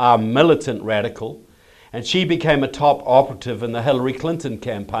was a militant radical. And she became a top operative in the Hillary Clinton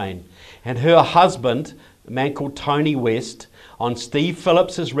campaign. And her husband, a man called Tony West, on Steve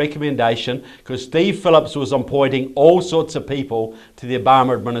Phillips's recommendation, because Steve Phillips was appointing all sorts of people to the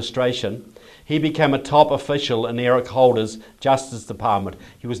Obama administration, he became a top official in Eric Holder's Justice Department.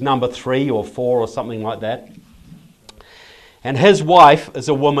 He was number 3 or 4 or something like that. And his wife is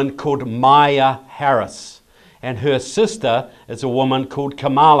a woman called Maya Harris. And her sister is a woman called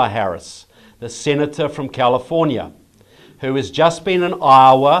Kamala Harris, the senator from California, who has just been in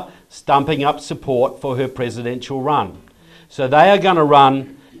Iowa stumping up support for her presidential run. So they are going to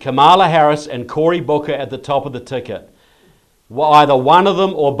run Kamala Harris and Cory Booker at the top of the ticket. Well, either one of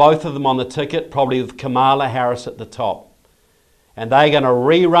them or both of them on the ticket, probably with Kamala Harris at the top. And they're going to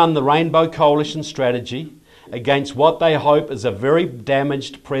rerun the Rainbow Coalition strategy against what they hope is a very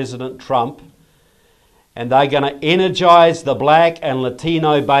damaged President Trump. And they're going to energize the black and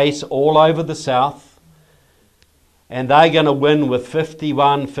Latino base all over the South. And they're going to win with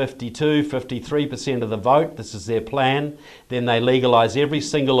 51, 52, 53% of the vote. This is their plan. Then they legalize every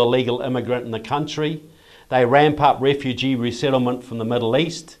single illegal immigrant in the country. They ramp up refugee resettlement from the Middle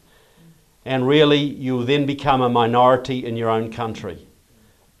East. And really, you'll then become a minority in your own country.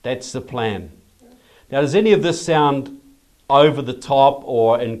 That's the plan. Now, does any of this sound over the top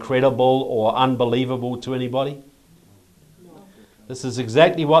or incredible or unbelievable to anybody? This is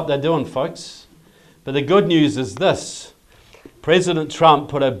exactly what they're doing, folks. But the good news is this. President Trump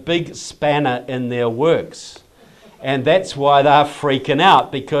put a big spanner in their works. And that's why they're freaking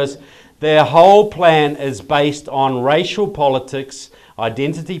out, because their whole plan is based on racial politics,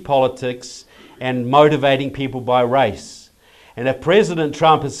 identity politics, and motivating people by race. And if President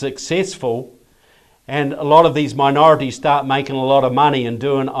Trump is successful, and a lot of these minorities start making a lot of money and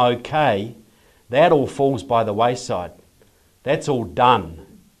doing okay, that all falls by the wayside. That's all done.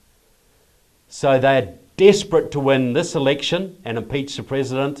 So they're desperate to win this election and impeach the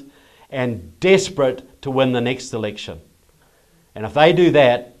president, and desperate to win the next election. And if they do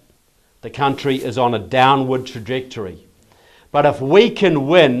that, the country is on a downward trajectory. But if we can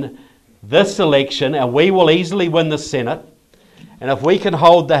win this election, and we will easily win the Senate, and if we can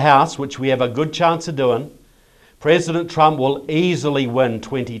hold the House, which we have a good chance of doing, President Trump will easily win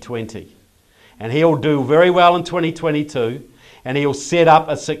 2020. And he'll do very well in 2022. And he'll set up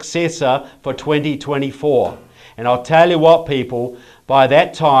a successor for 2024. And I'll tell you what, people, by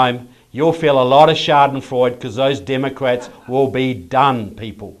that time, you'll feel a lot of schadenfreude, because those Democrats will be done,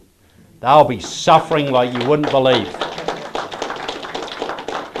 people. They'll be suffering like you wouldn't believe.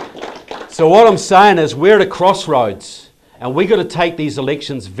 So what I'm saying is we're at a crossroads, and we've got to take these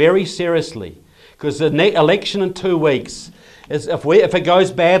elections very seriously, because the election in 2 weeks, is if it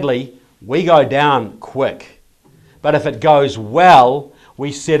goes badly, we go down quick. But if it goes well,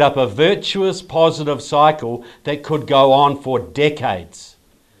 we set up a virtuous, positive cycle that could go on for decades.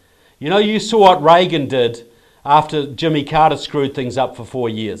 You know, you saw what Reagan did after Jimmy Carter screwed things up for 4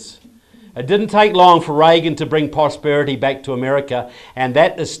 years. It didn't take long for Reagan to bring prosperity back to America, and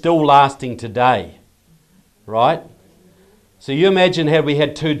that is still lasting today. Right? So you imagine had we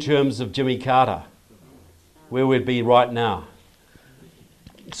had 2 terms of Jimmy Carter, where we'd be right now.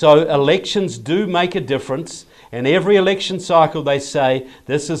 So elections do make a difference. In every election cycle they say,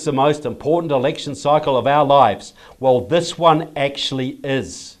 this is the most important election cycle of our lives. Well, this one actually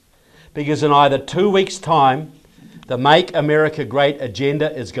is. Because in either 2 weeks' time, the Make America Great agenda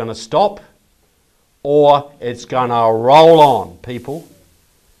is going to stop, or it's going to roll on, people.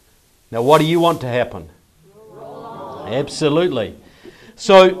 Now, what do you want to happen? Roll on. Absolutely.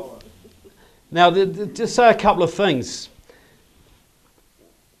 So, now, just say a couple of things.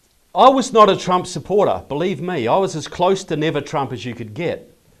 I was not a Trump supporter, believe me. I was as close to never Trump as you could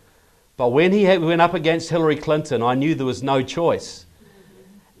get. But when he went up against Hillary Clinton, I knew there was no choice.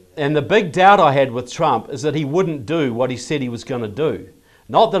 And the big doubt I had with Trump is that he wouldn't do what he said he was going to do.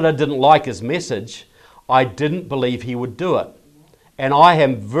 Not that I didn't like his message, I didn't believe he would do it. And I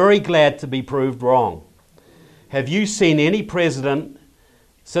am very glad to be proved wrong. Have you seen any president,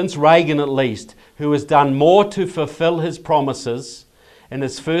 since Reagan at least, who has done more to fulfill his promises in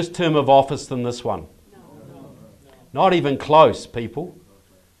his first term of office than this one? No. Not even close, people.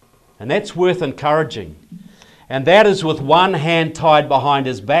 And that's worth encouraging. And that is with one hand tied behind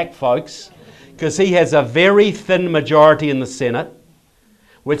his back, folks, because he has a very thin majority in the Senate,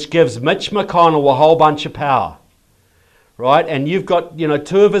 which gives Mitch McConnell a whole bunch of power. Right? And you've got,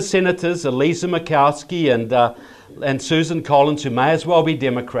 2 of his senators, Elisa Murkowski and Susan Collins, who may as well be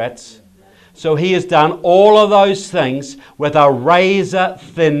Democrats. So he has done all of those things with a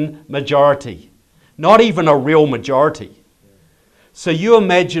razor-thin majority. Not even a real majority. So you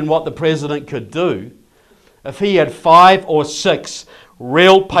imagine what the president could do if he had 5 or 6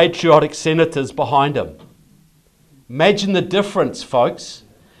 real patriotic senators behind him. Imagine the difference, folks.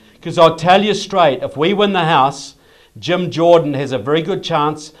 Because I'll tell you straight, if we win the House, Jim Jordan has a very good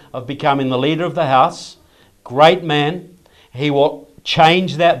chance of becoming the leader of the House. Great man. He will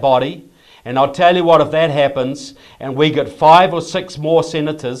change that body. And I'll tell you what, if that happens, and we get 5 or 6 more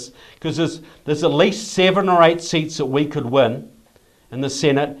senators, because there's at least 7 or 8 seats that we could win in the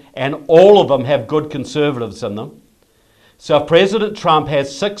Senate, and all of them have good conservatives in them. So if President Trump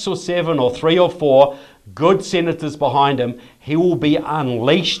has 6 or 7 or 3 or 4 good senators behind him, he will be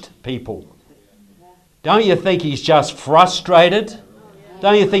unleashed, people. Don't you think he's just frustrated?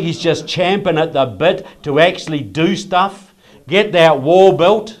 Don't you think he's just champing at the bit to actually do stuff? Get that wall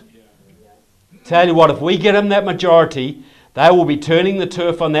built? Tell you what, if we get him that majority, they will be turning the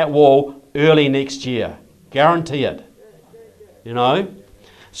turf on that wall early next year. Guarantee it. You know?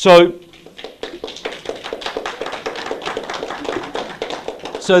 So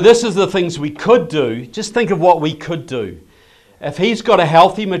this is the things we could do. Just think of what we could do. If he's got a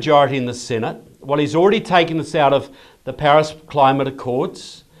healthy majority in the Senate, well, he's already taken us out of the Paris Climate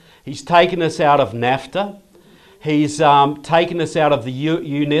Accords. He's taken us out of NAFTA. He's taken us out of the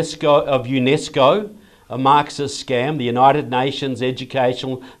UNESCO, a Marxist scam, the United Nations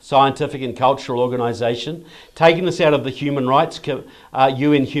Educational, Scientific and Cultural Organization, taking us out of the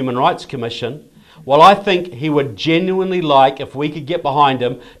UN Human Rights Commission. Well, I think he would genuinely like, if we could get behind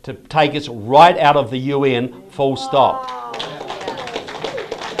him, to take us right out of the UN, full stop.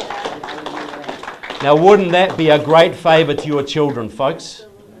 Now, wouldn't that be a great favour to your children, folks?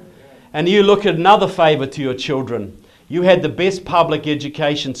 And you look at another favour to your children. You had the best public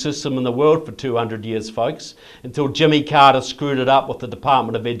education system in the world for 200 years, folks, until Jimmy Carter screwed it up with the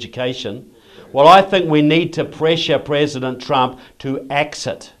Department of Education. Well, I think we need to pressure President Trump to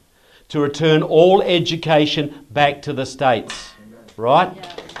exit, to return all education back to the states, right?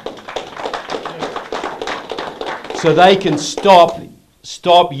 So they can stop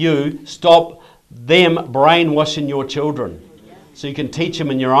them brainwashing your children. So you can teach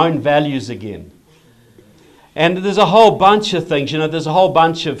them in your own values again. And there's a whole bunch of things, there's a whole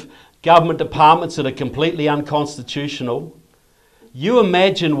bunch of government departments that are completely unconstitutional. You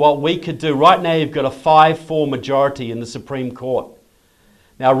imagine what we could do. Right now you've got a 5-4 majority in the Supreme Court.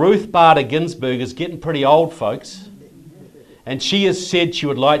 Now Ruth Bader Ginsburg is getting pretty old, folks. And she has said she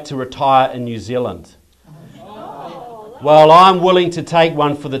would like to retire in New Zealand. Well, I'm willing to take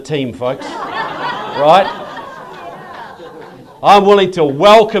one for the team, folks. Right? I'm willing to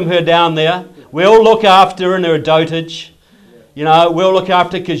welcome her down there. We'll look after her in her dotage. We'll look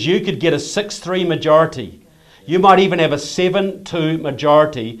after her, because you could get a 6-3 majority. You might even have a 7-2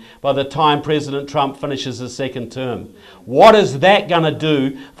 majority by the time President Trump finishes his second term. What is that going to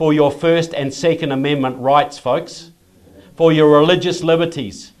do for your First and Second Amendment rights, folks? For your religious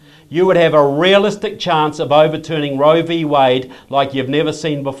liberties? You would have a realistic chance of overturning Roe v. Wade like you've never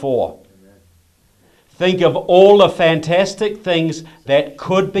seen before. Think of all the fantastic things that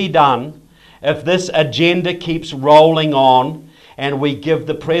could be done if this agenda keeps rolling on and we give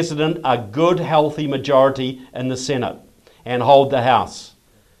the President a good, healthy majority in the Senate and hold the House.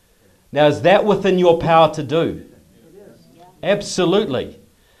 Now, is that within your power to do? Absolutely.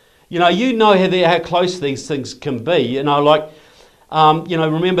 How close these things can be. Remember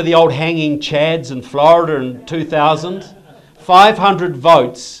the old hanging chads in Florida in 2000? 500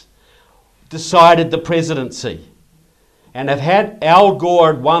 votes decided the presidency. And if Al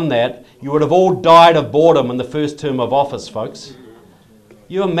Gore had won that, you would have all died of boredom in the first term of office, folks.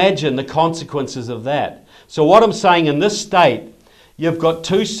 You imagine the consequences of that. So what I'm saying, in this state, you've got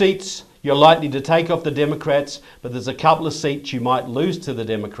 2 seats you're likely to take off the Democrats, but there's a couple of seats you might lose to the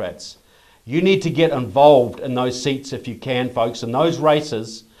Democrats. You need to get involved in those seats if you can, folks, in those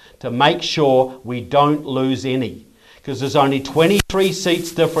races, to make sure we don't lose any. Because there's only 23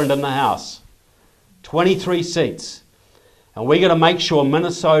 seats different in the House. 23 seats. And we're going to make sure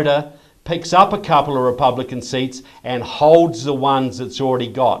Minnesota picks up a couple of Republican seats and holds the ones it's already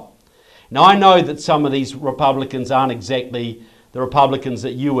got. Now, I know that some of these Republicans aren't exactly the Republicans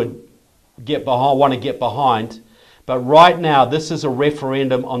that you would want to get behind, but right now this is a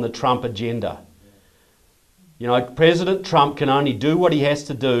referendum on the Trump agenda. President Trump can only do what he has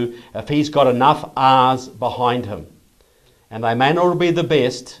to do if he's got enough R's behind him. And they may not be the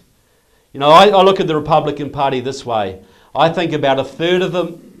best. I look at the Republican Party this way. I think about a third of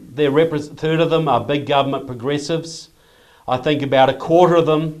them are big government progressives. I think about a quarter of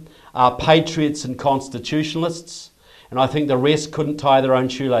them are patriots and constitutionalists. And I think the rest couldn't tie their own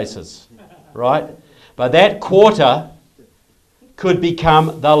shoelaces. Right? But that quarter could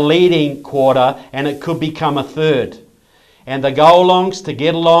become the leading quarter, and it could become a third. And the go-alongs to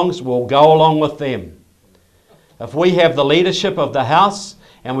get-alongs will go along with them. If we have the leadership of the House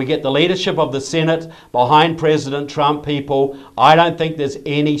and we get the leadership of the Senate behind President Trump, people, I don't think there's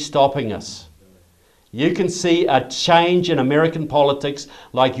any stopping us. You can see a change in American politics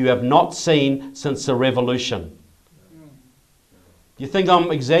like you have not seen since the revolution. Do you think I'm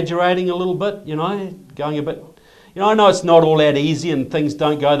exaggerating a little bit, going a bit... I know it's not all that easy and things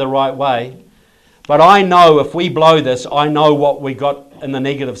don't go the right way, but I know if we blow this, I know what we got in the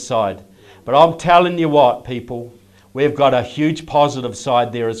negative side. But I'm telling you what, people, we've got a huge positive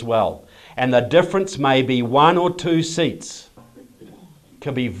side there as well. And the difference may be 1 or 2 seats.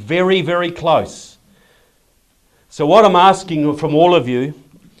 Could be very, very close. So what I'm asking from all of you,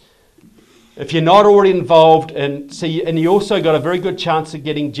 if you're not already involved, and you also got a very good chance of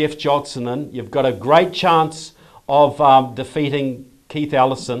getting Jeff Johnson in, you've got a great chance of defeating Keith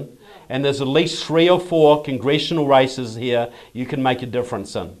Ellison, and there's at least 3 or 4 congressional races here you can make a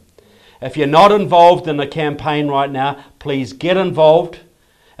difference in. If you're not involved in the campaign right now, please get involved.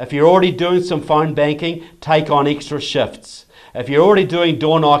 If you're already doing some phone banking, take on extra shifts. If you're already doing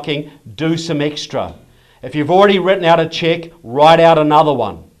door knocking, do some extra. If you've already written out a check, write out another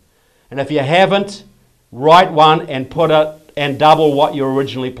one. And if you haven't, write one and put it and double what you're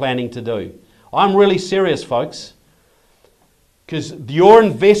originally planning to do. I'm really serious, folks, because your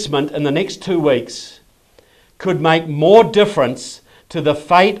investment in the next 2 weeks could make more difference to the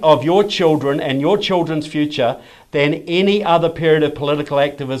fate of your children and your children's future than any other period of political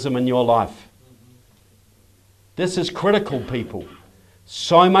activism in your life. This is critical, people.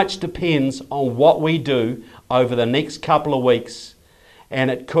 So much depends on what we do over the next couple of weeks,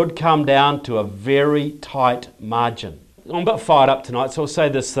 and it could come down to a very tight margin. I'm a bit fired up tonight, so I'll say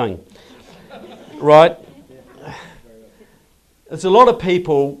this thing. Right? There's a lot of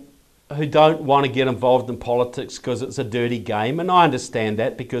people who don't want to get involved in politics because it's a dirty game, and I understand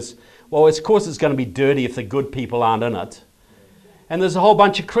that because, well, of course it's going to be dirty if the good people aren't in it. And there's a whole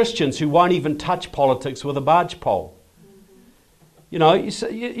bunch of Christians who won't even touch politics with a barge pole. You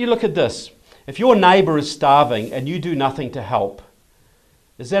look at this. If your neighbour is starving and you do nothing to help,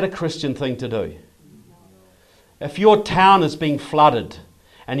 is that a Christian thing to do? If your town is being flooded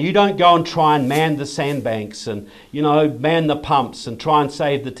and you don't go and try and man the sandbanks and, man the pumps and try and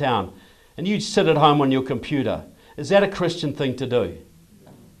save the town, and you sit at home on your computer, is that a Christian thing to do?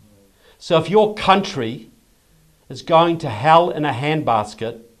 So if your country is going to hell in a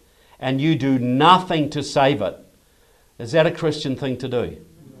handbasket and you do nothing to save it, is that a Christian thing to do?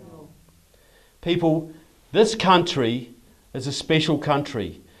 No. People, this country is a special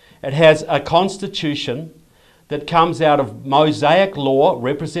country. It has a constitution that comes out of Mosaic law,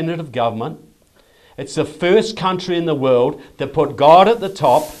 representative government. It's the first country in the world that put God at the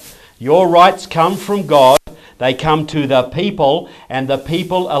top. Your rights come from God. They come to the people, and the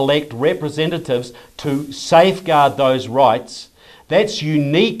people elect representatives to safeguard those rights. That's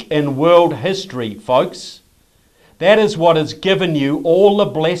unique in world history, folks. That is what has given you all the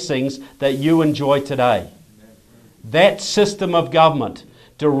blessings that you enjoy today. That system of government,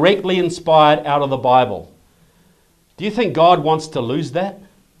 directly inspired out of the Bible. Do you think God wants to lose that?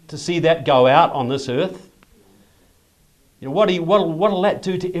 To see that go out on this earth? What'll that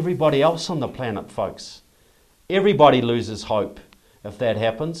do to everybody else on the planet, folks? Everybody loses hope if that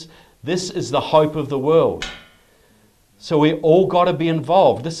happens. This is the hope of the world. So we all got to be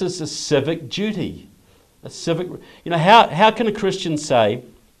involved. This is a civic duty. A civic. How can a Christian say,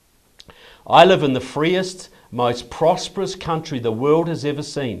 I live in the freest, most prosperous country the world has ever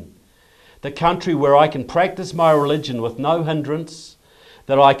seen. The country where I can practice my religion with no hindrance,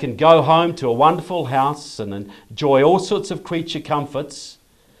 that I can go home to a wonderful house and enjoy all sorts of creature comforts,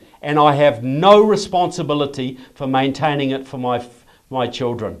 and I have no responsibility for maintaining it for my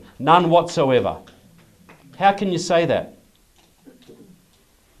children. None whatsoever. How can you say that?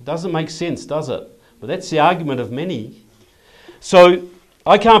 It doesn't make sense, does it? But that's the argument of many. So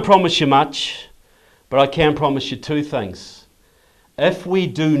I can't promise you much, but I can promise you 2 things. If we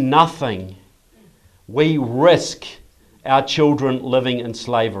do nothing, we risk our children living in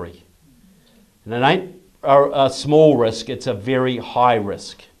slavery. And it ain't a small risk, it's a very high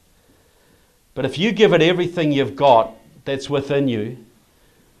risk. But if you give it everything you've got that's within you,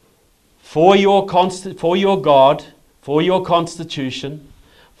 for your God, for your constitution,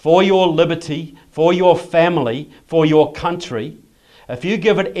 for your liberty, for your family, for your country, if you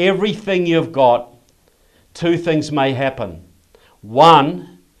give it everything you've got, 2 things may happen.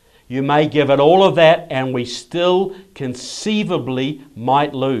 1, you may give it all of that and we still conceivably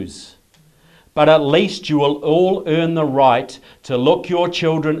might lose. but at least you will all earn the right to look your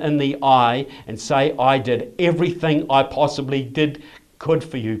children in the eye and say, I did everything I possibly could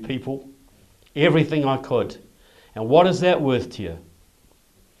for you people. Everything I could. And what is that worth to you?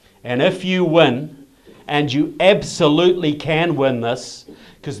 And if you win, and you absolutely can win this,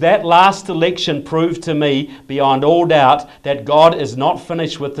 because that last election proved to me beyond all doubt that God is not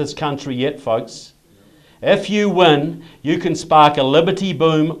finished with this country yet, folks. If you win, you can spark a liberty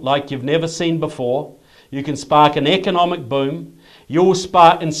boom like you've never seen before. You can spark an economic boom. You'll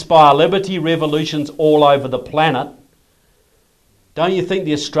inspire liberty revolutions all over the planet. Don't you think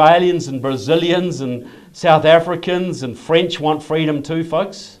the Australians and Brazilians and South Africans and French want freedom too,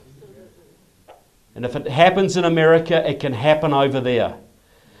 folks? And if it happens in America, it can happen over there.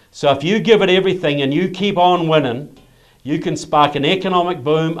 So if you give it everything and you keep on winning, you can spark an economic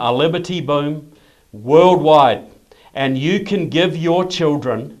boom, a liberty boom, worldwide. And you can give your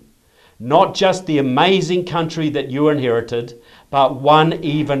children not just the amazing country that you inherited, but one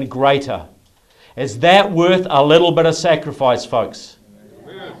even greater. Is that worth a little bit of sacrifice, folks?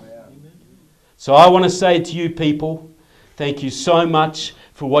 Amen. So I want to say to you people, thank you so much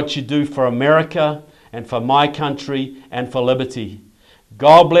for what you do for America and for my country and for liberty.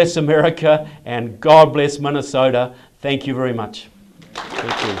 God bless America and God bless Minnesota. Thank you very much.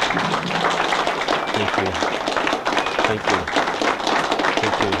 Thank you. Thank you. Thank you.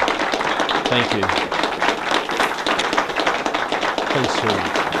 Thank you. Thank you. Thanks,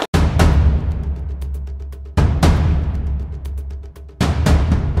 Lord.